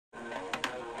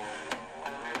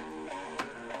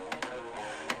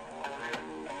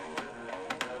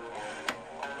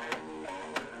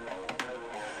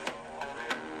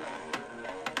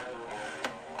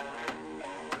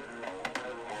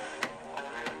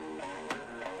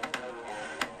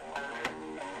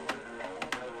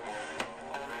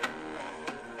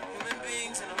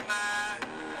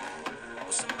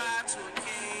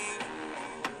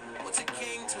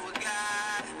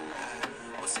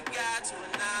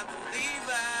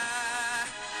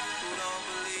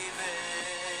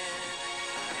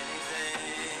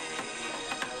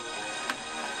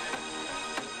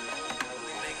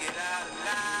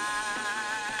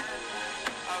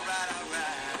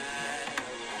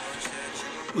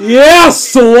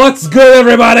Yes, what's good,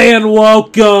 everybody, and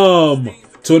welcome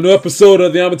to a new episode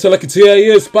of the Amatella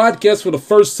Years podcast for the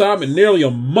first time in nearly a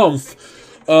month.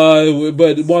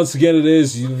 But once again, it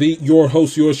is your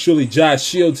host, yours truly, Josh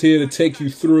Shields, here to take you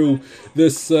through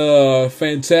this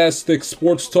fantastic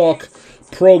sports talk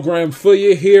program for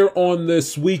you here on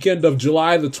this weekend of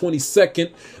July the 22nd,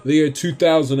 the year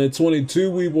 2022.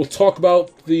 We will talk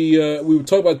about the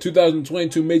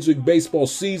 2022 Major League Baseball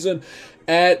season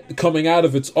coming out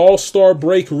of its All-Star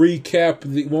break recap.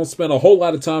 Won't spend a whole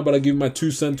lot of time, but I'll give you my 2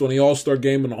 cents on the All-Star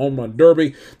game and the Home Run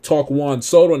Derby. Talk Juan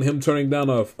Soto and him turning down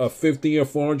a 15-year,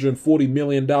 $440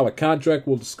 million contract.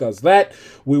 We'll discuss that.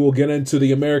 We will get into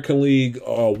the American League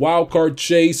wildcard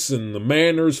chase and the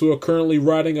Mariners, who are currently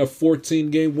riding a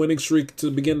 14-game winning streak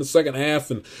to begin the second half,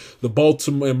 and my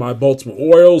Baltimore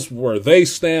Orioles, where they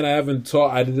stand. I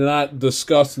did not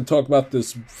discuss and talk about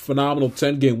this phenomenal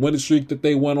 10-game winning streak that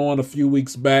they went on a few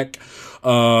weeks back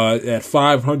at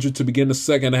 500 to begin the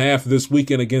second half this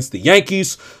weekend against the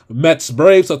Yankees. Mets,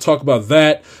 Braves, I'll talk about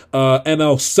that.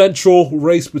 NL Central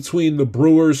race between the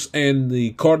Brewers and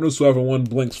the Cardinals. Whoever one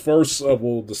blinks first,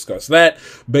 we'll discuss that.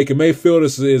 Baker Mayfield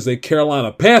is a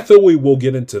Carolina Panther. We will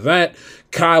get into that.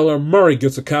 Kyler Murray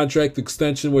gets a contract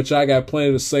extension, which I got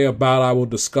plenty to say about. I will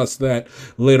discuss that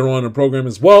later on in the program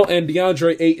as well. And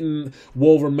DeAndre Ayton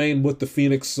will remain with the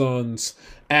Phoenix Suns.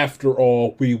 After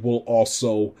all, we will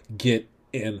also get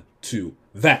into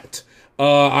that.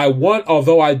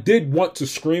 Although I did want to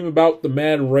scream about the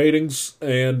Madden ratings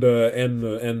and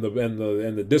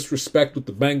the disrespect with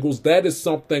the Bengals. That is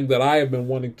something that I have been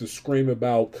wanting to scream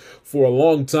about for a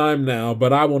long time now,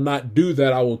 but I will not do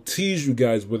that. I will tease you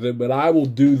guys with it, but I will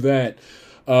do that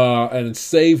and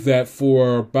save that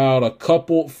for about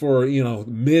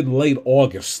mid-late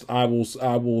August. I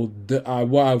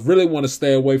really want to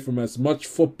stay away from as much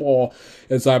football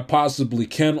as I possibly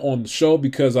can on the show,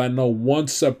 because I know matter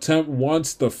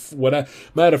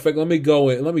of fact, let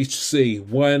me see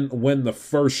when the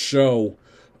first show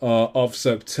of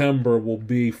September will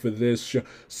be for this show.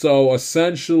 So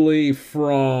essentially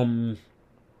from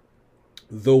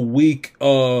the week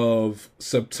of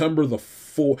September the 4th.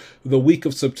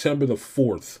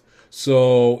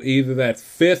 So either the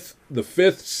 5th,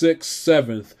 6th,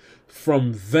 7th.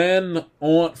 From then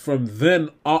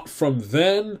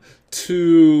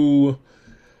to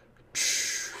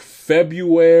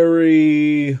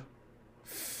February,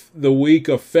 the week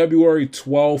of February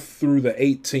 12th through the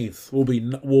 18th will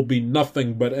be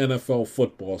nothing but NFL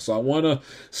football. So I want to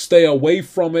stay away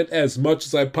from it as much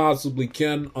as I possibly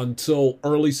can until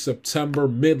early September,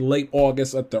 mid-late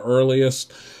August at the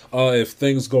earliest. If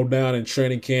things go down in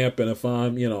training camp, and if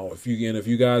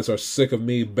you guys are sick of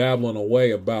me babbling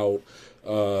away about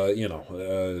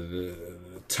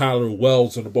Tyler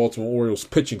Wells and the Baltimore Orioles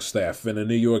pitching staff and the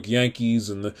New York Yankees,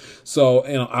 I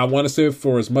want to say it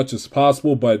for as much as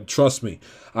possible, but trust me,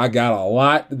 I got a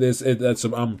lot. I'm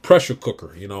a pressure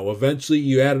cooker. Eventually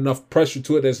you add enough pressure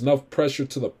to it. There's enough pressure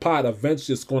to the pot.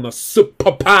 Eventually it's going to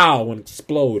super-pow and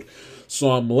explode.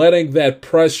 So I'm letting that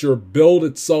pressure build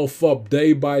itself up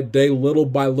day by day, little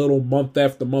by little, month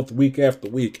after month, week after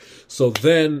week. So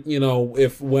then,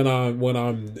 when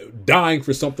I'm dying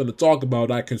for something to talk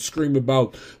about, I can scream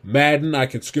about Madden. I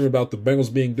can scream about the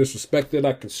Bengals being disrespected.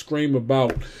 I can scream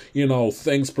about,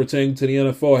 things pertaining to the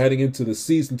NFL heading into the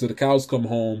season, till the cows come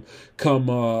home,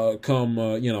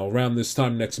 around this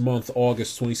time next month,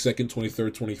 August 22nd,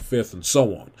 23rd, 25th, and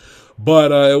so on.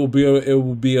 But it will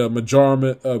be a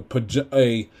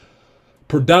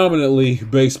predominantly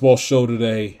baseball show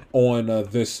today on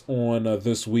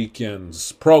this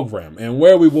weekend's program. And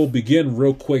where we will begin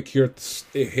real quick here at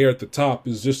the top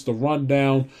is just a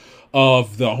rundown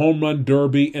of the Home Run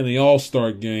Derby and the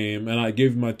All-Star game, and I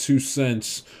give you my 2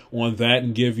 cents on that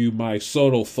and give you my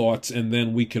Soto thoughts, and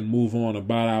then we can move on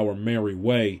about our merry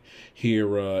way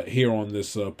here on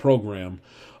this program.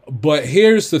 But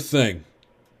here's the thing.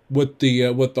 With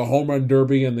the Home Run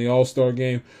Derby and the All-Star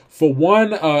game. For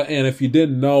one, and if you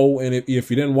didn't know, and if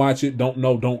you didn't watch it, don't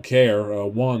know, don't care,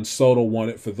 Juan Soto won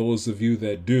it. For those of you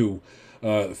that do,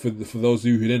 for those of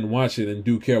you who didn't watch it and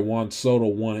do care, Juan Soto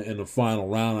won it in the final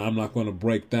round. I'm not going to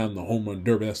break down the Home Run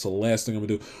Derby. That's the last thing I'm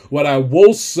going to do. What I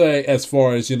will say, as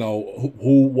far as, what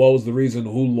was the reason,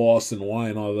 who lost and why,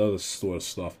 and all the other sort of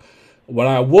stuff. What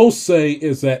I will say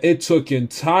is that it took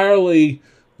entirely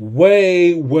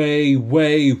way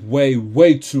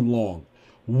too long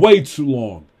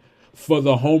for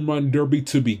the Home Run Derby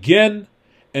to begin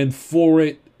and for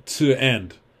it to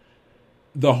end.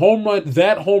 That Home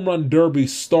Run Derby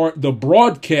the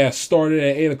broadcast started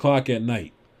at 8 o'clock at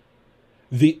night.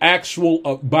 the actual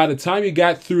by the time you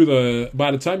got through the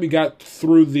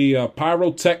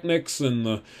pyrotechnics and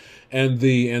the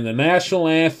national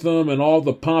anthem and all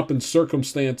the pomp and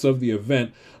circumstance of the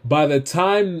event, by the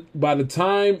time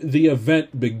the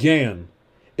event began,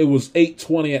 it was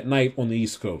 8:20 at night on the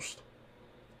East Coast.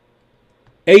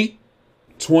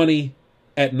 8:20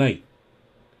 at night.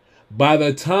 By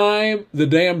the time the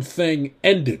damn thing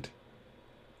ended,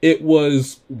 it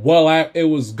was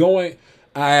going.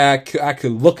 I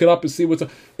could look it up and see what's.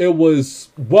 It was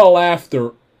well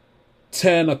after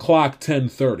 10 o'clock,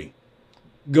 10:30,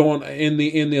 going in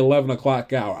the 11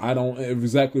 o'clock hour. I don't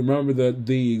exactly remember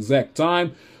the exact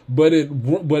time, but it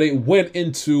went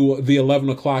into the 11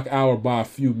 o'clock hour by a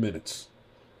few minutes.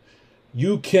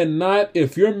 You cannot,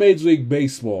 if you're Major League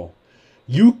Baseball,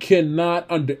 you cannot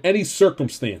under any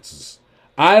circumstances.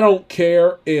 I don't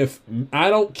care if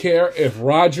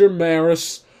Roger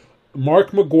Maris,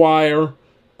 Mark McGwire,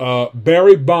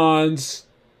 Barry Bonds,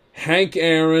 Hank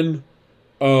Aaron,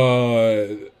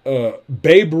 Babe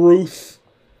Ruth,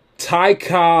 Ty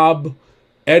Cobb,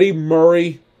 Eddie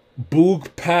Murray,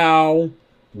 Boog Powell,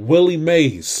 Willie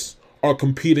Mays are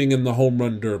competing in the home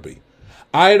run derby.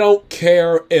 I don't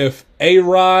care if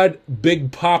A-Rod,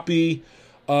 Big Papi,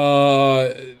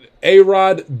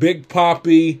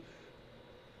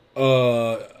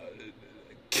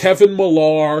 Kevin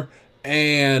Millar,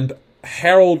 and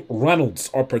Harold Reynolds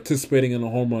are participating in the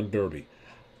home run derby.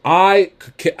 I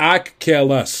could care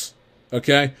less.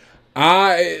 Okay,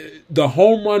 the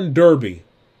home run derby,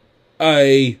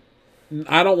 I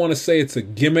don't want to say it's a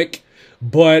gimmick,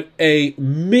 but a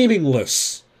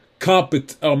meaningless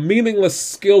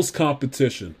skills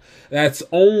competition that's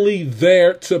only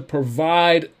there to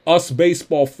provide us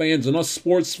baseball fans and us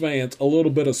sports fans a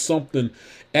little bit of something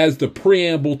as the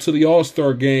preamble to the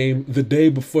All-Star game the day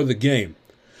before the game.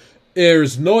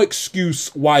 There's no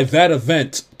excuse why that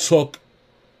event took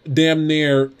damn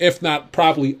near, if not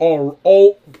probably over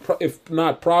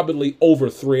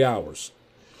 3 hours.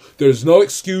 There's no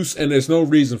excuse and there's no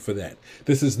reason for that.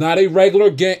 This is not a regular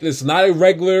game. This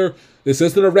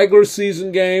isn't a regular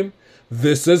season game.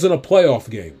 This isn't a playoff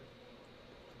game.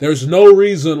 There's no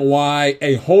reason why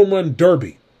a home run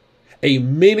derby, a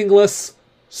meaningless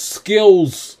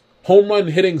home run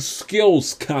hitting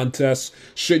skills contest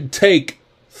should take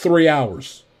 3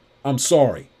 hours. I'm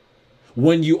sorry.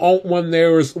 When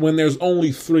there's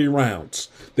only 3 rounds.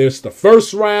 There's the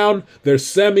first round, there's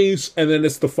semis, and then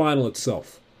it's the final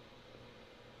itself.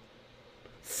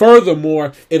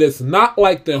 Furthermore, it is not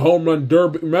like the home run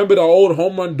derby. Remember the old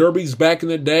home run derbies back in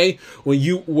the day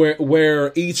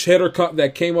where each hitter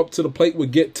that came up to the plate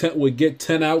would get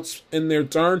 10 outs in their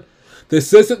turn.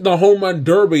 This isn't the home run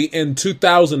derby in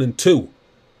 2002,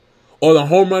 or the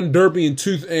home run derby in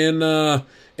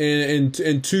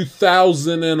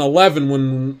 2011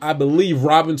 when I believe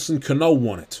Robinson Cano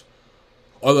won it.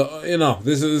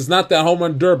 This is not that home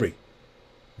run derby.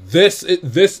 This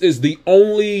is the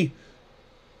only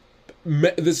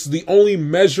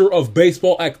measure of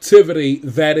baseball activity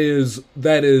that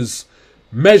is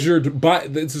measured by.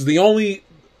 This is the only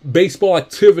baseball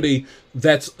activity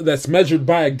that's measured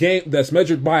by a game, that's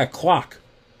measured by a clock.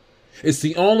 It's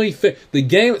the only thing. The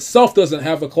game itself doesn't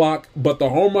have a clock, but the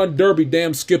home run derby,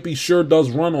 damn Skippy, sure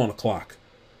does run on a clock.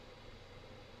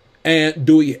 And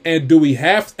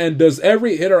does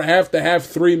every hitter have to have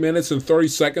 3 minutes and 30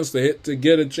 seconds to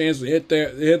get a chance to hit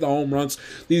the home runs?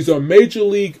 These are Major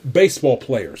League Baseball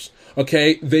players.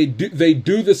 Okay, they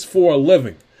do this for a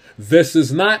living. This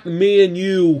is not me and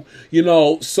you,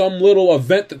 some little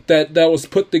event that was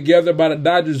put together by the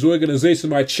Dodgers organization,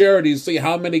 by charity, to see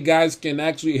how many guys can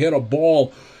actually hit a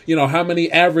ball. How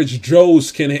many average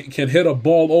Joes can hit a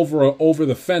ball over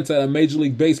the fence at a Major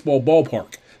League Baseball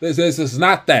ballpark. This is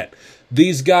not that.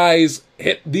 These guys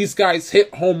hit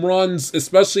home runs,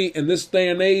 especially in this day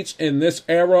and age, in this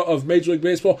era of Major League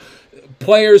Baseball.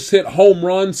 Players hit home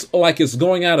runs like it's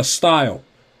going out of style.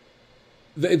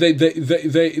 They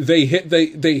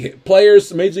hit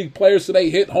players, Major League players today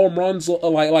hit home runs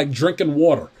like drinking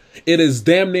water. It is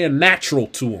damn near natural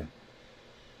to them.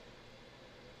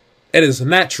 It is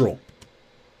natural.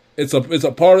 It's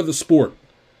a part of the sport.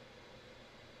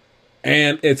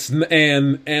 And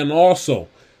also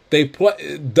they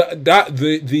play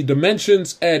the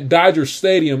dimensions at Dodger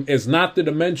Stadium is not the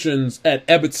dimensions at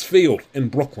Ebbets Field in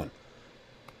Brooklyn.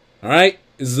 All right,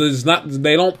 it's not.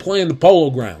 They don't play in the Polo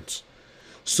Grounds.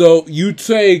 So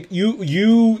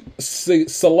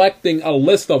selecting a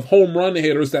list of home run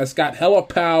hitters that's got hella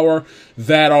power,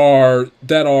 that are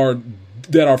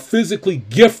physically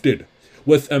gifted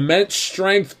with immense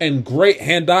strength and great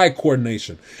hand-eye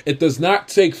coordination. It does not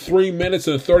take 3 minutes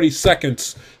and 30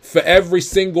 seconds for every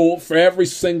single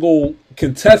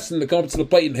contestant to come to the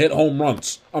plate and hit home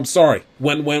runs. I'm sorry.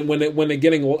 When they're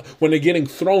getting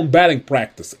thrown batting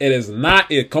practice, it is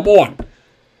not it. Come on,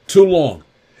 too long.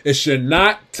 It should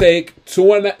not take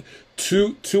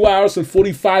 2 hours and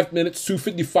 45 minutes,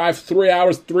 2:55, 3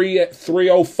 hours,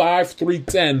 3:05,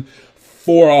 3:10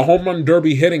 for a home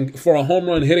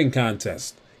run hitting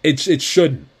contest. It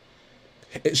shouldn't.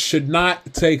 It should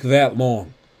not take that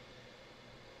long.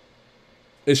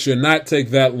 It should not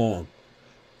take that long.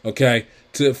 Okay,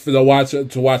 to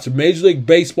watch Major League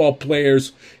Baseball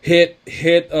players hit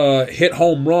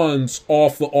home runs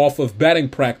off of batting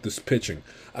practice pitching.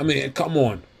 I mean, come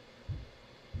on.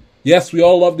 Yes, we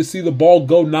all love to see the ball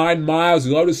go 9 miles.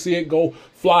 We love to see it go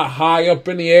fly high up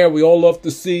in the air. We all love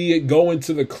to see it go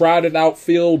into the crowded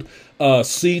outfield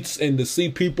seats and to see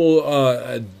people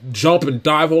jump and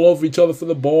dive all over each other for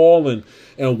the ball. And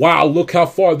wow, look how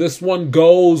far this one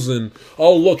goes. And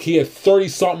oh, look, he had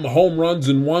 30-something home runs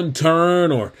in one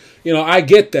turn. Or, I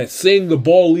get that. Seeing the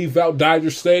ball leave out Dodger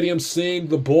Stadium, seeing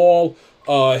the ball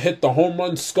hit the home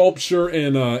run sculpture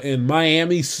in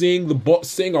Miami, seeing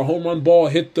a home run ball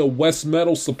hit the West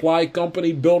Metal Supply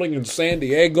Company building in San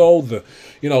Diego,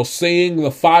 seeing the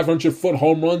 500-foot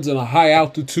home runs in a high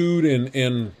altitude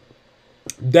in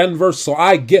Denver. So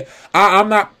I'm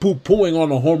not poo-pooing on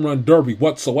the home run derby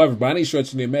whatsoever by any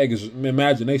stretch of the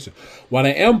imagination. What I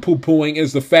am poo-pooing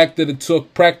is the fact that it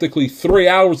took practically 3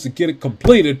 hours to get it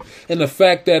completed, and the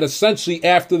fact that essentially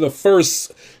after the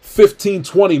first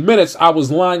 15-20 minutes, I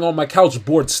was lying on my couch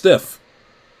bored stiff.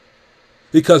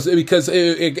 Because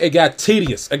it got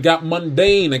tedious, it got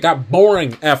mundane, it got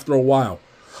boring after a while.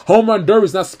 Home run derby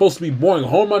is not supposed to be boring.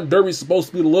 Home run derby is supposed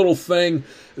to be the little thing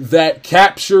that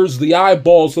captures the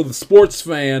eyeballs of the sports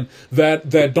fan that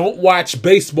don't watch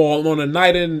baseball on a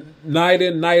night in,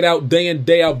 night out, day in,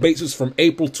 day out basis from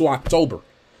April to October.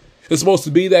 It's supposed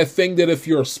to be that thing that if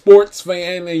you're a sports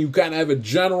fan and you kind of have a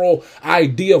general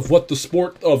idea of what the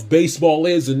sport of baseball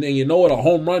is and you know what a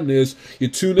home run is, you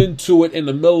tune into it in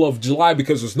the middle of July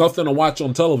because there's nothing to watch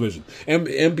on television.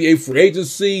 NBA free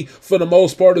agency, for the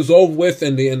most part, is over with,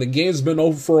 and the game's been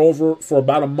over for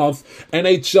about a month.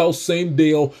 NHL, same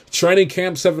deal. Training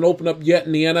camps haven't opened up yet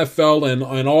in the NFL,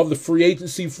 and all the free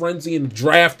agency frenzy and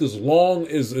draft is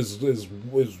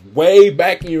way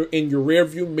back in your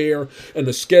rearview mirror, and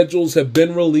the schedule have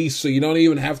been released, so you don't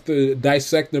even have to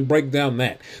dissect and break down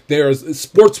that. There's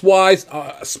sports wise,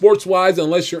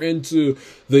 unless you're into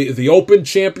the Open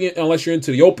Champion, unless you're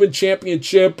into the Open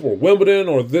Championship or Wimbledon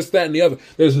or this, that, and the other.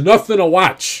 There's nothing to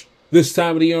watch this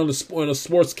time of the year on a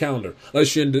sports calendar,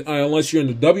 unless you're into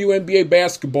WNBA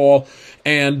basketball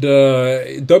and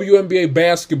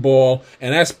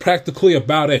that's practically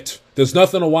about it. There's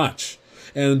nothing to watch.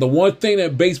 And the one thing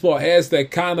that baseball has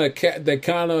that kind of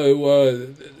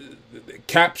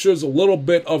captures a little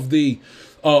bit of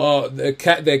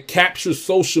that captures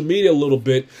social media a little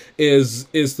bit is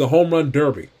the home run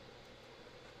derby.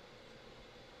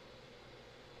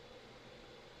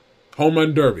 Home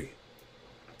run derby.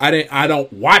 I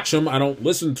don't watch them. I don't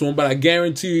listen to them, but I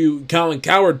guarantee you, Colin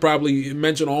Cowherd probably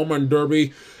mentioned a home run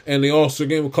derby and the All-Star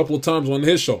game a couple of times on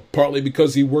his show. Partly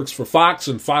because he works for Fox,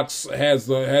 and Fox has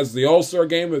the All-Star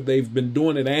game. They've been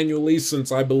doing it annually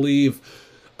since, I believe,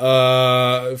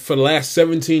 for the last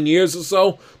 17 years or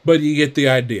so, but you get the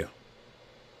idea.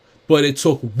 But it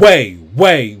took way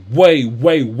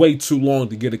too long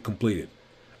to get it completed.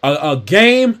 A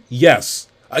game, yes.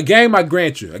 A game, I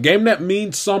grant you. A game that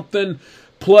means something,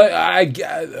 a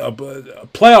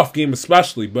playoff game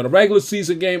especially, but a regular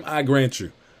season game, I grant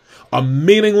you. A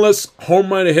meaningless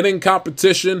home run hitting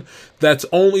competition that's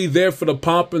only there for the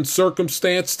pomp and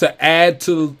circumstance to add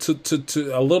to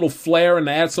a little flair and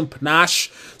add some panache,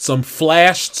 some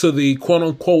flash to the quote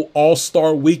unquote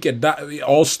All-Star Week circling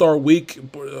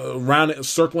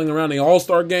around the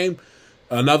All-Star game.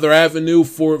 Another avenue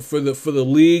for the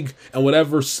league and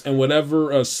whatever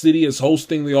city is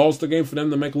hosting the All-Star game for them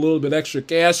to make a little bit extra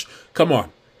cash. Come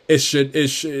on, it should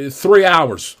 3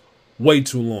 hours, way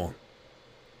too long.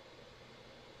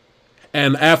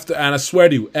 And I swear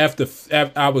to you, after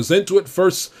I was into it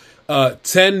first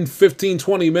 10, 15,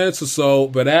 20 minutes or so,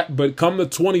 but come the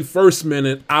 21st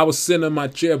minute, I was sitting in my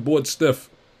chair bored stiff.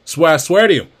 I swear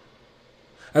to you.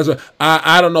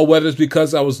 I don't know whether it's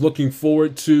because I was looking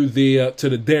forward to the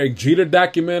Derek Jeter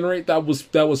documentary that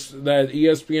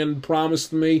ESPN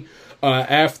promised me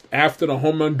after the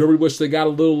home run derby, which they got a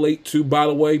little late to, by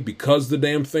the way, because the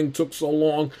damn thing took so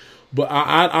long. But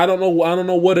I don't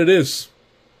know what it is.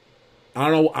 I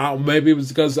don't know. Maybe it was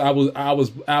because I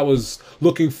was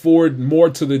looking forward more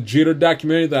to the Jeter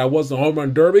documentary that I was the home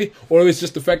run derby, or it was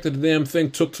just the fact that the damn thing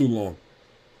took too long.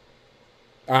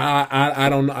 I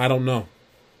don't know.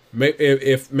 Maybe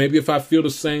if I feel the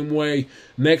same way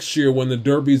next year when the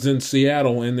Derby's in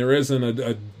Seattle and there isn't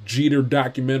a Jeter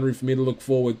documentary for me to look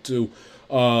forward to,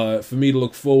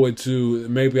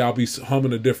 maybe I'll be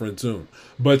humming a different tune.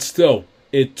 But still,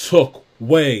 it took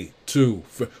way too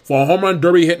for a home run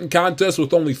derby hitting contest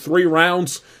with only 3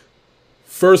 rounds,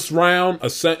 first round,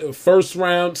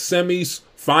 semis,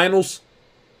 finals,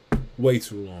 way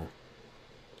too long,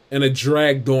 and it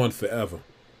dragged on forever.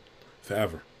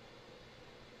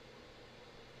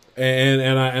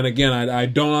 And again, I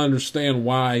don't understand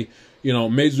why,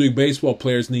 Major League Baseball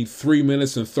players need 3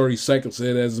 minutes and 30 seconds to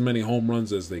hit as many home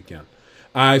runs as they can.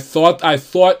 I thought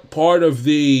part of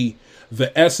the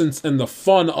essence and the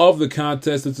fun of the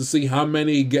contest is to see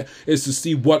is to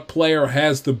see what player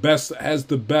has the best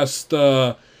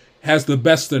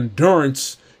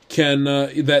endurance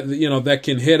that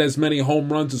can hit as many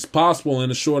home runs as possible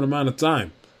in a short amount of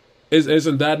time.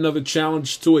 Isn't that another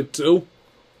challenge to it too?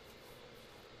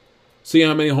 See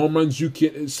how many home runs you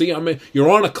can see.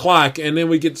 You're on a clock, and then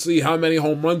we get to see how many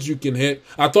home runs you can hit.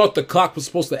 I thought the clock was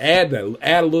supposed to add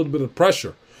a little bit of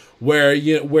pressure, where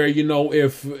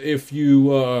if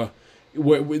you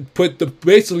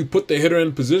basically put the hitter in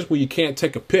a position where you can't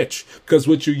take a pitch, because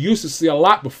what you used to see a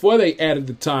lot before they added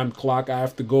the time clock. I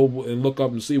have to go and look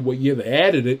up and see what year they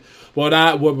added it. What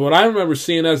I remember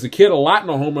seeing as a kid a lot in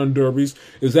the home run derbies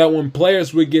is that when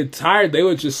players would get tired, they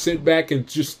would just sit back and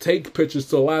just take pitches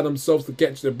to allow themselves to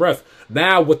catch their breath.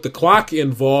 Now with the clock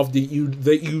involved,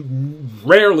 you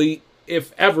rarely,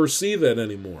 if ever, see that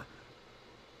anymore.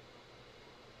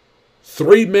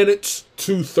 3 minutes,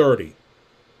 2:30.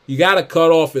 You got to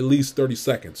cut off at least 30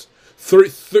 seconds.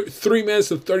 3 minutes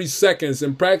and 30 seconds,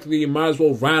 and practically you might as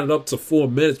well round it up to 4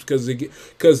 minutes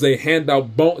because they hand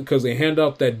out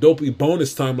that dopey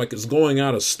bonus time like it's going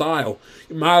out of style.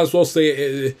 You might as well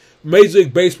say Major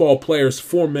League Baseball players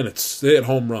 4 minutes to hit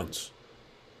home runs.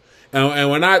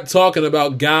 And we're not talking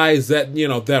about guys that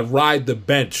that ride the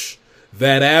bench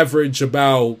that average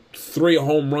about 3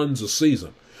 home runs a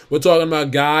season. We're talking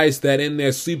about guys that in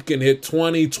their sleep can hit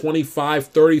 20, 25,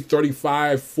 30,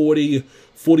 35, 40,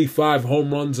 45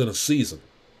 home runs in a season.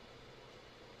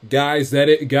 Guys that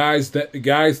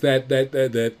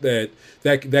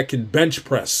can bench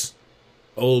press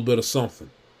a little bit of something.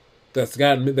 That's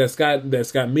got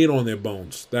meat on their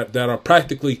bones. That are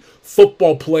practically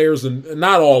football players, and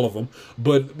not all of them,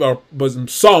 but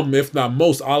some, if not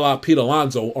most, a la Pete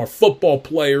Alonso, are football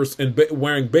players and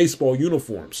wearing baseball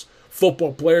uniforms.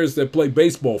 Football players that play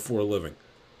baseball for a living,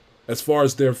 as far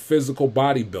as their physical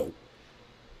body build.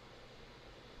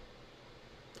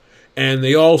 And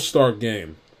the All-Star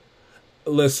game.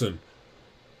 Listen,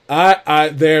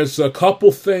 there's a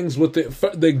couple things with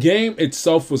the game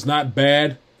itself was not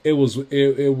bad. It was watchable.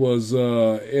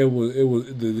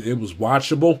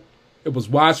 It was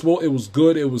watchable. It was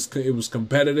good. It was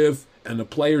competitive, and the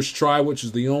players try, which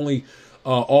is the only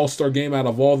All-Star game out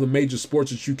of all the major sports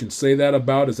that you can say that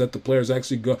about, is that the players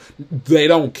actually go. They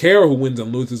don't care who wins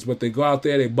and loses, but they go out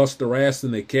there, they bust their ass,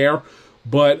 and they care.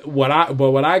 But what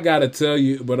I gotta tell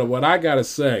you, what I gotta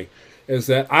say is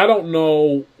that I don't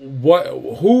know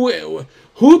who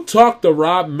talked to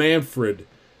Rob Manfred.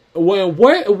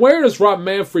 Where does Rob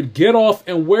Manfred get off,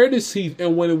 and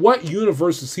what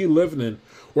universe is he living in,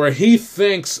 where he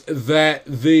thinks that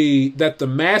the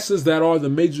masses that are the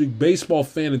Major League Baseball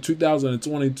fan in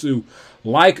 2022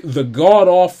 like the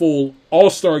god-awful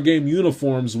All-Star Game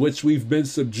uniforms which we've been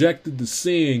subjected to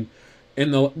seeing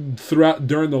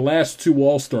during the last 2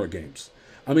 All-Star Games?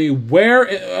 I mean,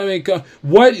 what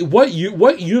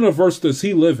universe does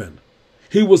he live in?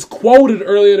 He was quoted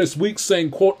earlier this week saying,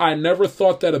 quote, "I never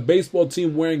thought that a baseball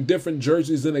team wearing different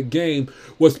jerseys in a game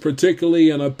was particularly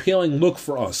an appealing look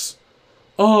for us."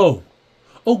 Oh,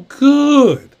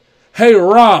 good. Hey,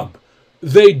 Rob,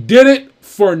 they did it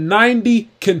for 90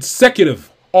 consecutive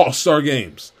All-Star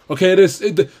games. Okay, this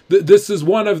is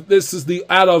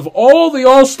out of all the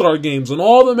All-Star games in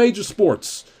all the major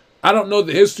sports. I don't know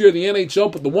the history of the NHL,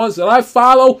 but the ones that I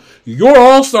follow, your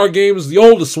All-Star game is the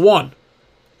oldest one.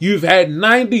 You've had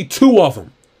 92 of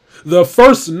them. The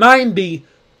first 90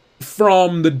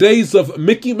 from the days of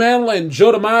Mickey Mantle and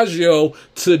Joe DiMaggio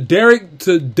to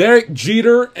Derek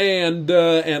Jeter and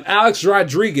Alex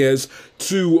Rodriguez,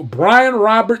 to Brian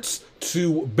Roberts,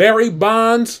 to Barry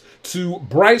Bonds, to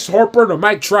Bryce Harper, to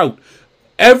Mike Trout.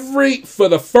 For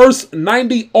the first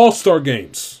 90 All-Star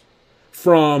games,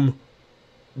 from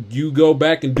You go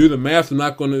back and do the math. I'm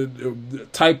not going to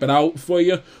type it out for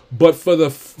you. But for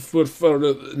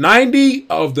the 90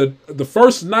 of the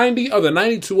first 90 of the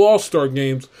 92 All-Star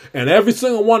games, and every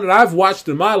single one that I've watched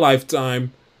in my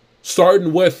lifetime,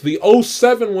 starting with the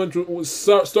 07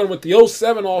 All-Star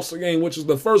game, which is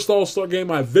the first All-Star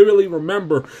game I vividly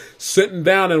remember sitting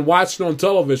down and watching on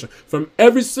television. From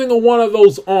every single one of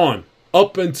those on,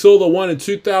 up until the one in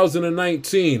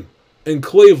 2019 in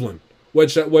Cleveland,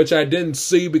 which I didn't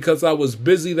see because I was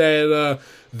busy that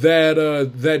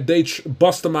day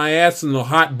busting my ass in the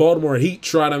hot Baltimore Heat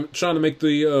trying to make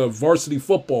the varsity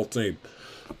football team.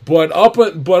 But up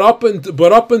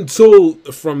until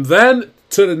from then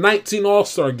to the 19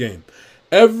 All-Star game,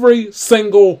 every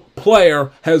single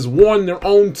player has worn their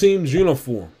own team's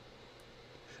uniform.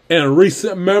 In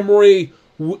recent memory,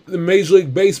 Major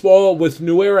League Baseball with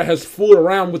New Era has fooled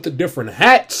around with the different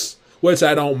hats, which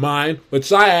I don't mind,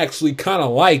 which I actually kind of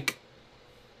like.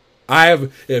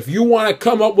 If you want to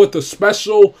come up with a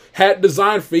special hat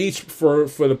design for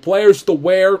the players to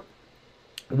wear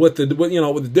with the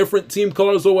different team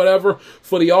colors or whatever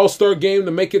for the All-Star game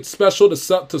to make it special to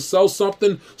sell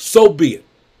something, so be it.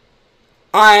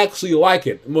 I actually like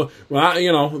it. When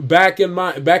back in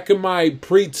my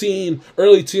preteen,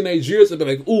 early teenage years, I'd be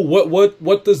like, "Ooh,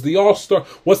 what does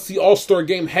what's the All-Star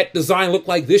game hat design look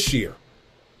like this year?"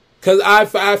 Because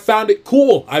I found it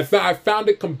cool. I found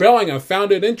it compelling. I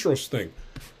found it interesting.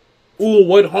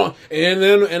 Ooh, and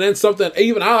then something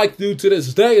even I like to do to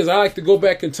this day is I like to go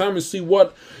back in time and see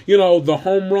what the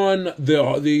home run,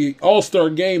 the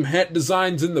All-Star game hat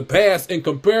designs in the past and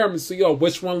compare them and see and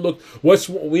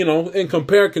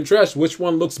compare and contrast which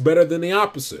one looks better than the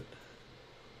opposite.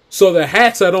 So the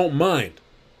hats I don't mind.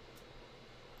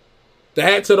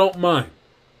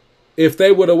 If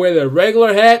they were to wear their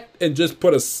regular hat and just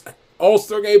put a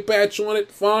All-Star game patch on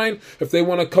it, fine. If they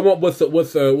want to come up with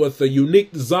a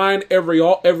unique design every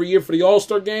year for the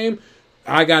All-Star game,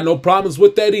 I got no problems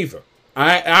with that either.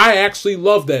 I actually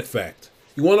love that fact.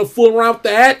 You want to fool around with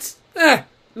the hats?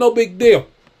 No big deal.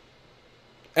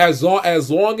 As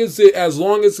long as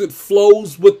it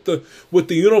flows with the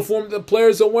uniform that the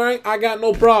players are wearing, I got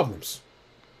no problems.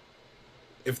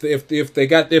 If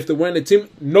they're wearing the team,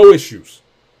 no issues.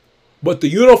 But the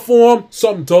uniform,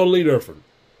 something totally different.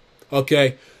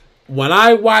 Okay, when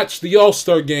I watch the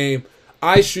All-Star game,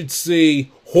 I should see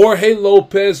Jorge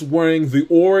Lopez wearing the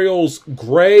Orioles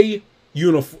gray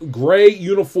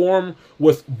uniform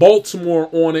with Baltimore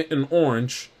on it in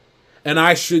orange, and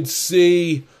I should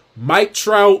see Mike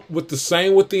Trout with the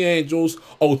same with the Angels,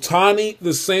 Ohtani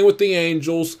the same with the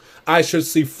Angels. I should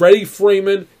see Freddie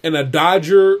Freeman in a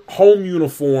Dodger home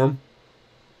uniform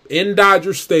in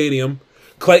Dodger Stadium.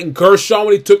 Clayton Kershaw,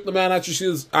 when he took them out, I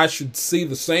should see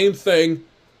the same thing.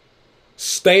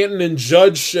 Stanton and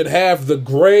Judge should have the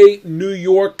gray New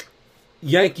York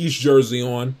Yankees jersey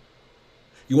on.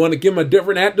 You want to give them a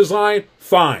different hat design?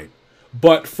 Fine.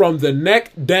 But from the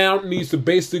neck down, it needs to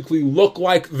basically look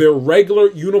like their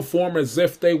regular uniform as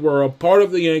if they were a part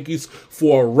of the Yankees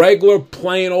for a regular,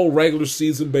 plain old regular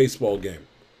season baseball game.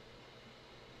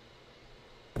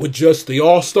 With just the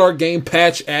All-Star game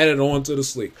patch added on to the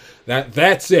sleeve.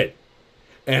 That's it.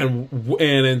 And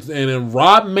in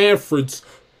Rob Manfred's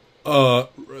in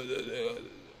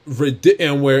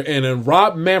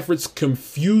Rob Manfred's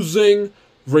confusing,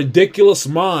 ridiculous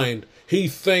mind, he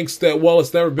thinks that,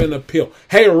 it's never been an appeal.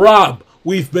 Hey, Rob,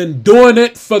 we've been doing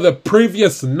it for the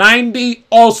previous 90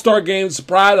 All-Star games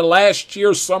prior to last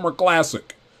year's Summer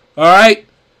Classic. All right?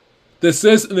 This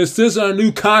isn't a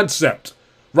new concept.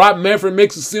 Rob Manfred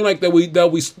makes it seem like that we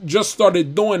just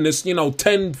started doing this,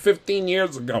 10, 15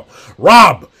 years ago.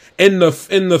 Rob, in the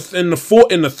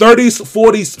 30s,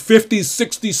 40s, 50s,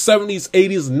 60s, 70s,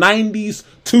 80s, 90s,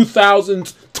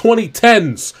 2000s,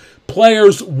 2010s,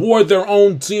 players wore their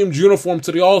own team's uniform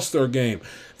to the All-Star game.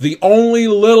 The only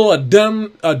little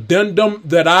addendum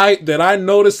that I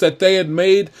noticed that they had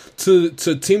made to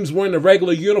teams wearing the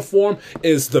regular uniform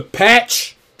is the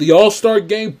patch, the All-Star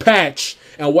game patch.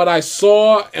 And what I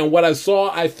saw,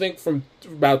 I think from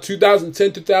about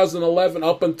 2010, 2011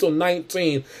 up until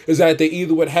 19, is that they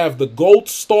either would have the gold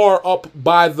star up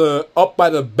by the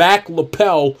back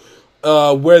lapel,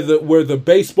 where the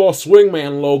baseball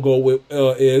swingman logo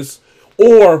is,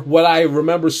 or what I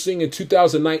remember seeing in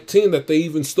 2019 that they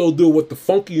even still do with the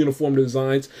funky uniform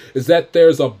designs is that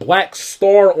there's a black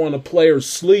star on a player's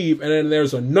sleeve, and then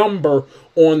there's a number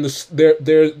on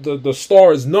the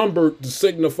star is numbered to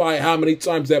signify how many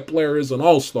times that player is an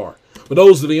All-Star. But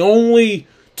those are the only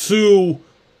two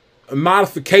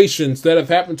modifications that have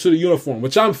happened to the uniform,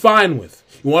 which I'm fine with.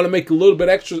 You want to make a little bit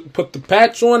extra, put the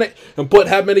patch on it, and put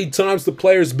how many times the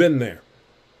player's been there.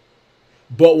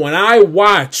 But when I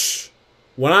watch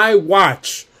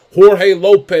Jorge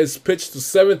Lopez pitch the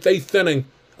 7th, 8th inning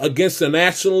against the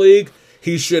National League,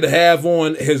 he should have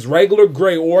on his regular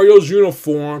gray Orioles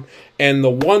uniform and the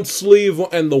one sleeve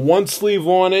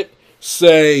on it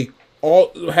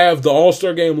have the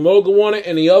All-Star Game logo on it,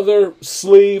 and the other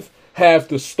sleeve have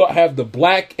the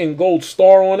black and gold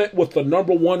star on it with the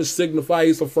number 1 to signify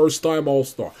he's the first-time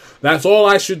All-Star. That's all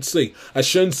I should see. I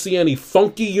shouldn't see any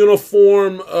funky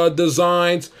uniform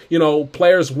designs.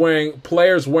 Players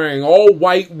wearing all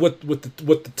white with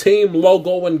the team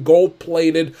logo and gold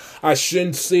plated. I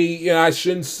shouldn't see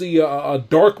a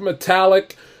dark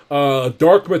metallic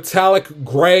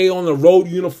gray on the road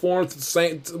uniforms,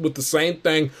 with the same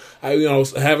thing.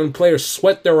 Having players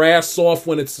sweat their ass off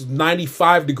when it's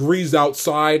 95 degrees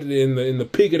outside in the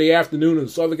peak of the afternoon in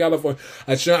Southern California.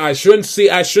 I shouldn't see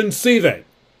that.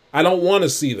 I don't want to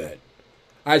see that.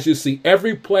 I should see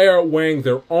every player wearing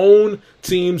their own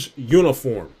team's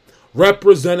uniform,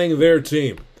 representing their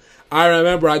team. I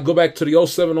remember, I go back to the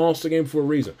 07 All-Star Game for a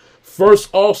reason. First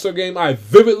All-Star Game I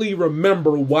vividly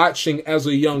remember watching as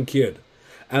a young kid.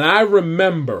 And I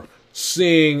remember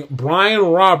seeing Brian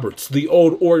Roberts, the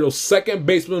old Orioles second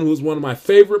baseman, who was one of my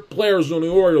favorite players on the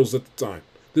Orioles at the time.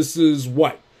 This is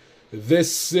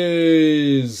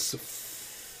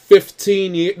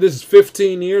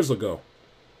 15 years ago.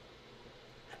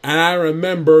 And I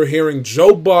remember hearing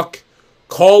Joe Buck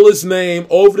call his name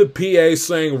over the PA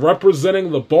saying,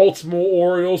 representing the Baltimore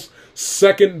Orioles,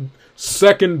 second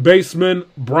baseman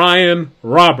Brian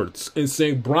Roberts, and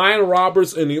saying Brian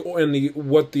Roberts and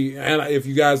if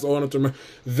you guys want to remember,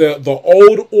 the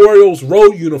old Orioles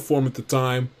road uniform at the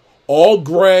time, all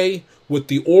gray with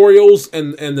the Orioles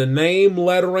and the name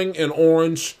lettering in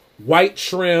orange, white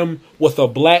trim with a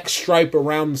black stripe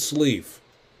around the sleeve,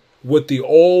 with the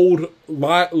old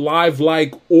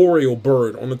live-like Oriole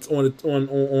bird on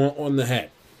the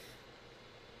hat.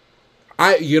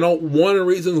 One of the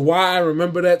reasons why I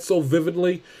remember that so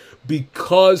vividly,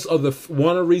 because I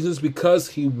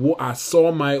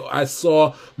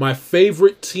saw my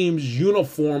favorite team's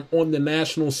uniform on the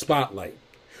national spotlight,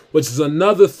 which is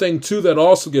another thing too that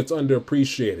also gets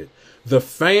underappreciated. The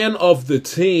fan of the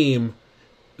team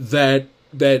that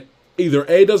either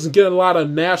A, doesn't get a lot of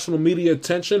national media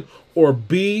attention, or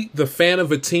B, the fan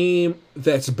of a team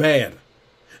that's bad,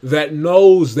 that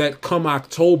knows that come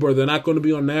October they're not going to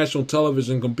be on national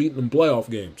television competing in playoff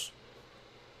games.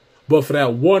 But for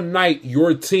that one night,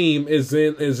 your team is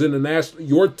in the national.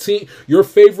 Your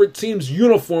favorite team's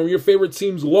uniform, your favorite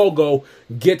team's logo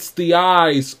gets the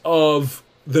eyes of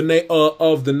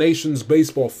the nation's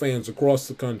baseball fans across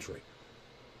the country.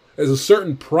 There's a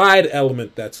certain pride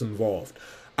element that's involved.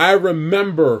 I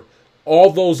remember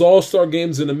all those All-Star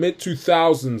games in the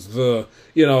mid-2000s,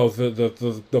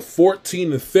 the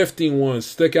 14 and 15 ones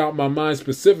stick out in my mind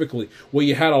specifically, where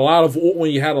you had a lot of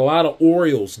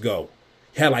Orioles go.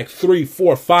 You had like 3,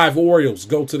 4, 5 Orioles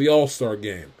go to the All-Star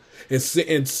game. And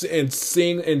seeing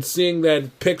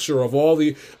that picture of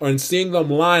seeing them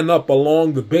line up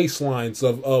along the baselines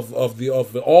of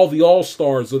all the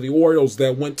All-Stars of the Orioles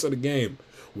that went to the game,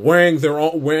 wearing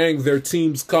their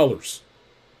team's colors.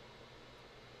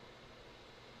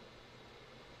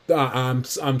 I'm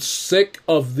sick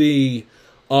of the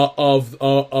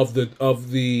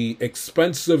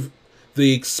expensive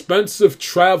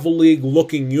Travel League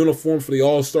looking uniform for the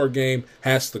All-Star game.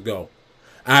 Has to go.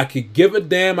 I could give a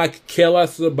damn. I could care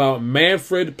less about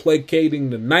Manfred placating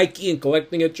the Nike and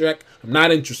collecting a check. I'm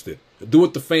not interested. Do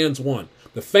what the fans want.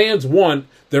 The fans want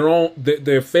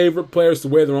their favorite players to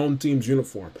wear their own team's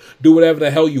uniform. Do whatever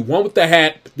the hell you want with the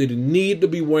hat, but they need to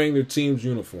be wearing their team's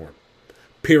uniform.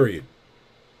 Period.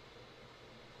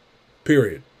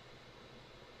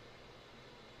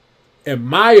 In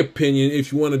my opinion,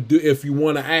 if you want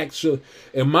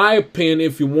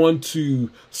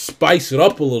to spice it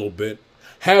up a little bit,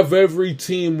 have every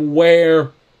team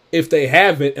wear, if they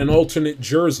have it, an alternate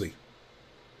jersey.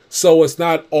 So it's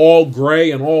not all gray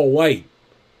and all white.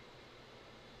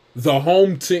 The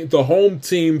home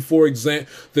team, for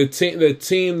example, the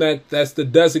team that's the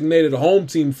designated home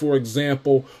team, for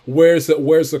example, wears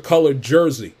a colored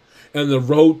jersey, and the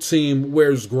road team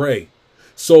wears gray.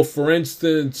 So for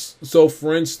instance,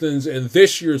 in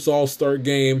this year's All-Star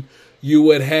game, you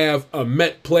would have a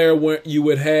Met player wearing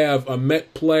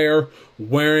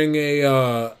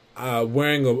a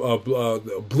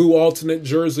blue alternate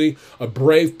jersey, a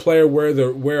Brave player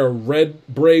wear a red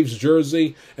Braves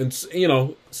jersey, and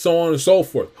so on and so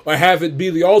forth. Or have it be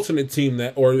the alternate team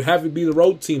or have it be the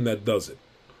road team that does it.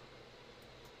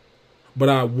 But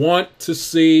I want to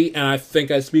see, and I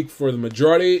think I speak for the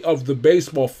majority of the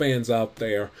baseball fans out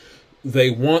there,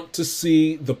 They want to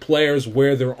see the players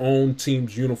wear their own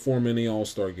team's uniform in the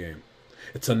All-Star game.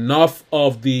 It's enough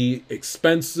of the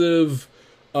expensive.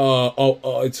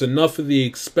 It's enough of the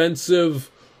expensive,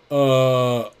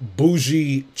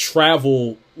 bougie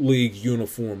travel league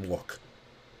uniform look.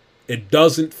 It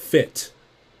doesn't fit.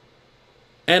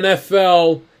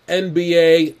 NFL,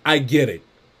 NBA, I get it.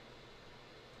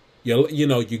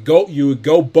 You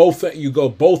go both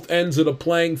ends of the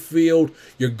playing field.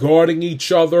 You're guarding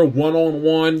each other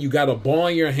one-on-one. You got a ball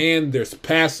in your hand. There's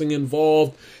passing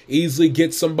involved. Easily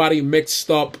get somebody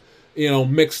mixed up,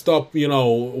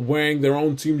 wearing their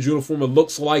own team's uniform. It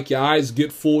looks like your eyes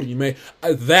get fooled.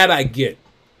 That I get.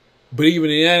 But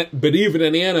even in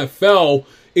the NFL,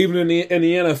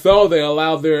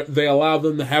 they allow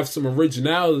them to have some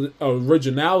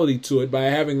originality to it by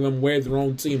having them wear their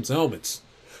own team's helmets.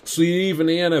 So even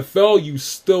in the NFL, you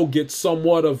still get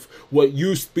somewhat of what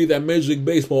used to be that Major League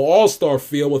Baseball All-Star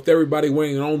feel with everybody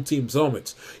wearing their own team's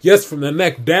helmets. Yes, from the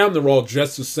neck down, they're all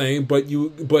dressed the same, but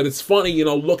it's funny,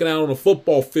 looking out on a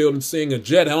football field and seeing a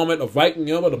Jet helmet, a Viking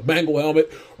helmet, a Bengal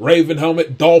helmet, Raven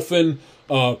helmet, Dolphin,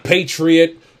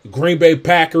 Patriot, Green Bay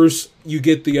Packers. You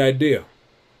get the idea.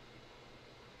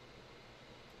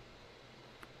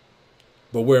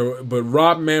 But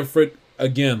Rob Manfred,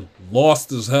 again,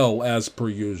 lost as hell as per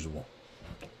usual.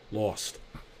 Lost.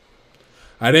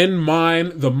 I didn't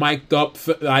mind the mic'd up.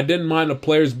 I didn't mind the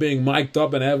players being mic'd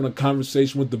up and having a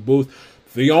conversation with the booth.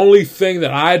 The only thing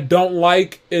that I don't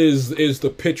like is the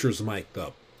pitchers mic'd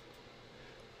up.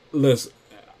 Listen,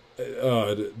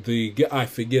 I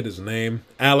forget his name.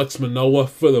 Alex Manoah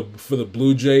for the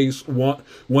Blue Jays went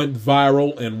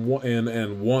viral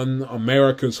and won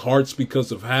America's hearts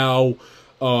because of how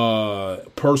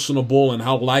personable and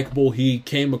how likable he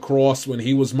came across when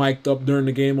he was mic'd up during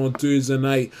the game on Tuesday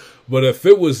night. But if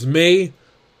it was me,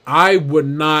 I would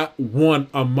not want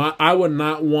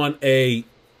a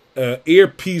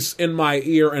earpiece in my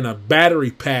ear and a battery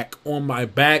pack on my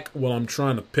back while I'm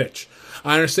trying to pitch.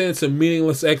 I understand it's a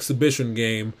meaningless exhibition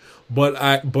game, but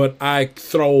I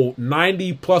throw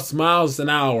 90 plus miles an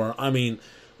hour. I mean,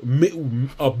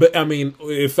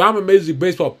 if I'm a Major League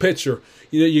Baseball pitcher,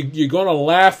 you're gonna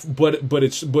laugh, but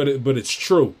it's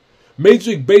true.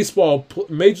 Major League Baseball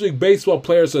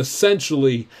players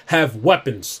essentially have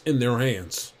weapons in their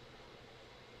hands.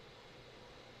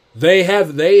 They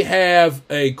have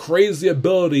a crazy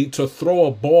ability to throw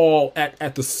a ball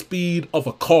at the speed of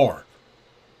a car,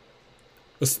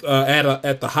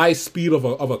 at the high speed of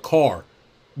a car,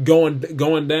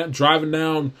 driving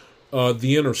down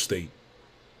the interstate.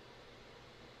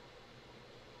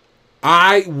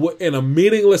 In a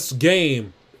meaningless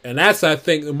game, and that's, I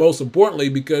think, most importantly,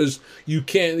 because no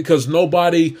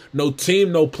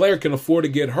team, no player can afford to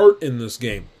get hurt in this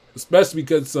game, especially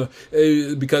because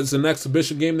it's an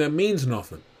exhibition game that means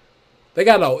nothing. They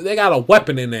got a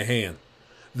weapon in their hand.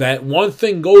 That one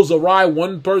thing goes awry,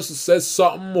 one person says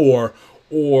something, or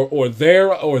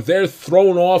they're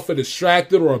thrown off or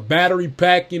distracted, or a battery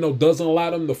pack, doesn't allow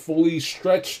them to fully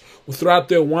stretch throughout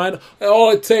their wind.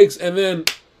 All it takes, and then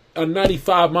a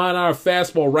 95-mile-an-hour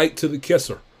fastball right to the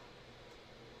kisser.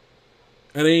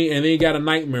 And then you got a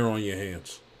nightmare on your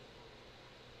hands.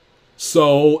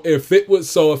 So if it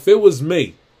was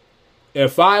me,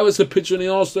 if I was a pitcher in the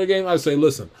All-Star game, I'd say,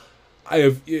 listen,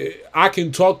 I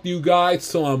can talk to you guys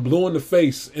till I'm blue in the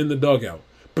face in the dugout.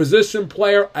 Position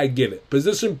player, I get it.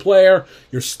 Position player,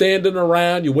 you're standing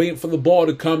around, you're waiting for the ball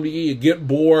to come to you, you get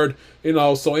bored,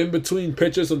 so in between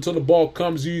pitches until the ball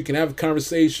comes to you, you can have a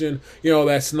conversation,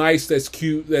 that's nice, that's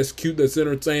cute, that's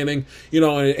entertaining, and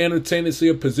entertaining to see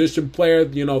a position player,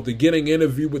 the getting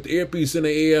interview with the earpiece in the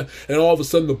ear, and all of a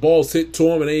sudden the ball's hit to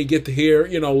him, and then you get to hear,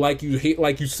 like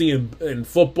you see in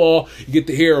football, you get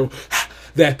to hear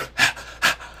that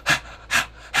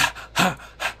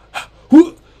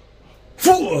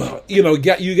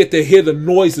you get to hear the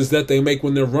noises that they make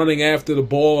when they're running after the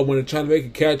ball or when they're trying to make a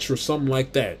catch or something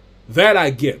like that. That I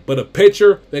get. But a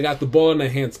pitcher, they got the ball in their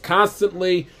hands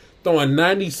constantly, throwing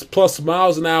 90 plus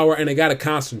miles an hour, and they got to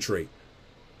concentrate.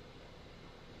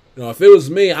 If it was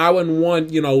me, I wouldn't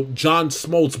want John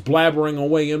Smoltz blabbering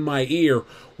away in my ear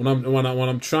when I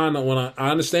understand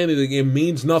that it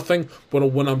means nothing, but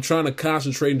when I'm trying to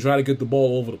concentrate and try to get the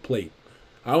ball over the plate.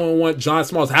 I don't want John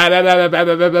Smoltz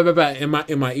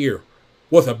in my ear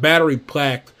with a battery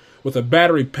pack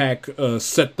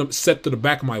set to the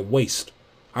back of my waist.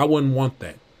 I wouldn't want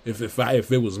that if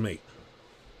it was me.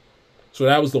 So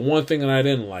that was the one thing that I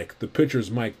didn't like. The pitchers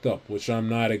mic'd up, which I'm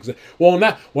not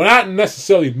not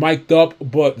necessarily mic'd up,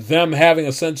 but them having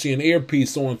essentially an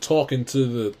earpiece on talking to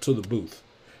the booth.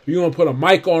 If you're gonna put a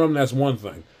mic on them, that's one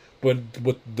thing. But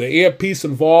with the earpiece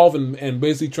involved and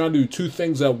basically trying to do two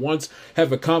things at once,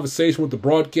 have a conversation with the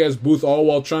broadcast booth all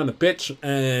while trying to pitch,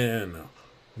 and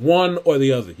one or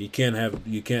the other. You can't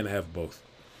have both.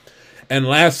 And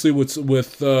lastly,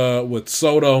 with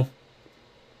Soto,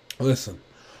 listen,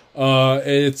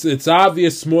 it's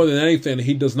obvious more than anything that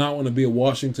he does not want to be a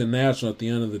Washington National at the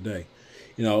end of the day.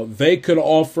 You know, they could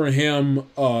offer him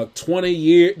 20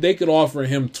 years. They could offer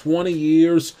him 20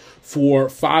 years for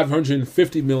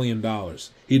 $550 million.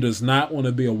 He does not want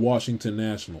to be a Washington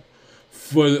National.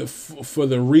 For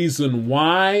the reason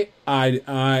why I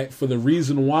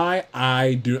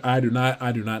do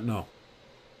not know.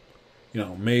 You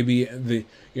know, maybe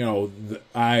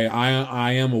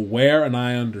I am aware and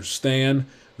I understand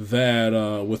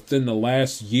that within the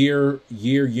last year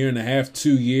and a half,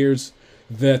 2 years,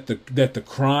 that the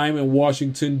crime in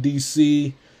Washington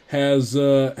D.C.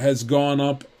 has gone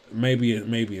up. Maybe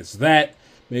it's that.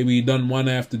 Maybe he doesn't want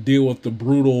to have to deal with the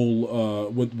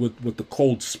brutal with the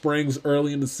cold springs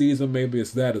early in the season. Maybe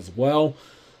it's that as well.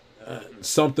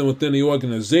 Something within the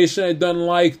organization I don't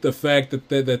like. The fact that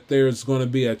there's going to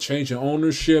be a change in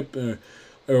ownership,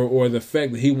 or the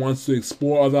fact that he wants to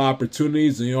explore other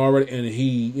opportunities, and he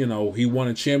won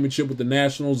a championship with the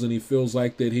Nationals, and he feels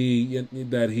like that he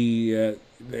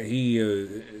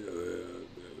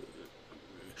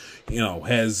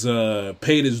has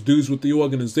paid his dues with the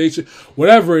organization.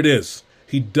 Whatever it is,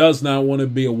 he does not want to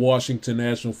be a Washington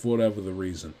National for whatever the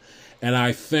reason. And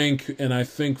I think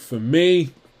for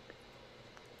me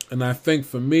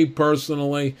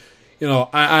personally,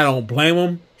 I don't blame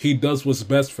him. He does what's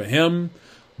best for him,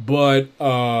 but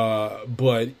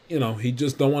he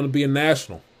just don't want to be a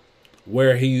National.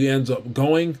 Where he ends up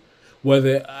going,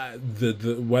 whether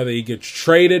whether he gets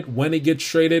traded, when he gets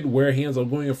traded, where he ends up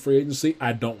going in free agency,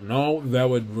 I don't know. That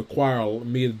would require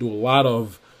me to do a lot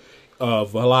of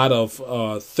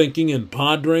thinking and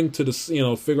pondering to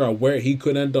figure out where he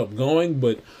could end up going.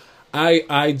 But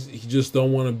he just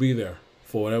don't want to be there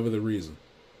for whatever the reason.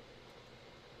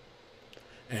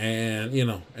 And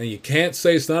you can't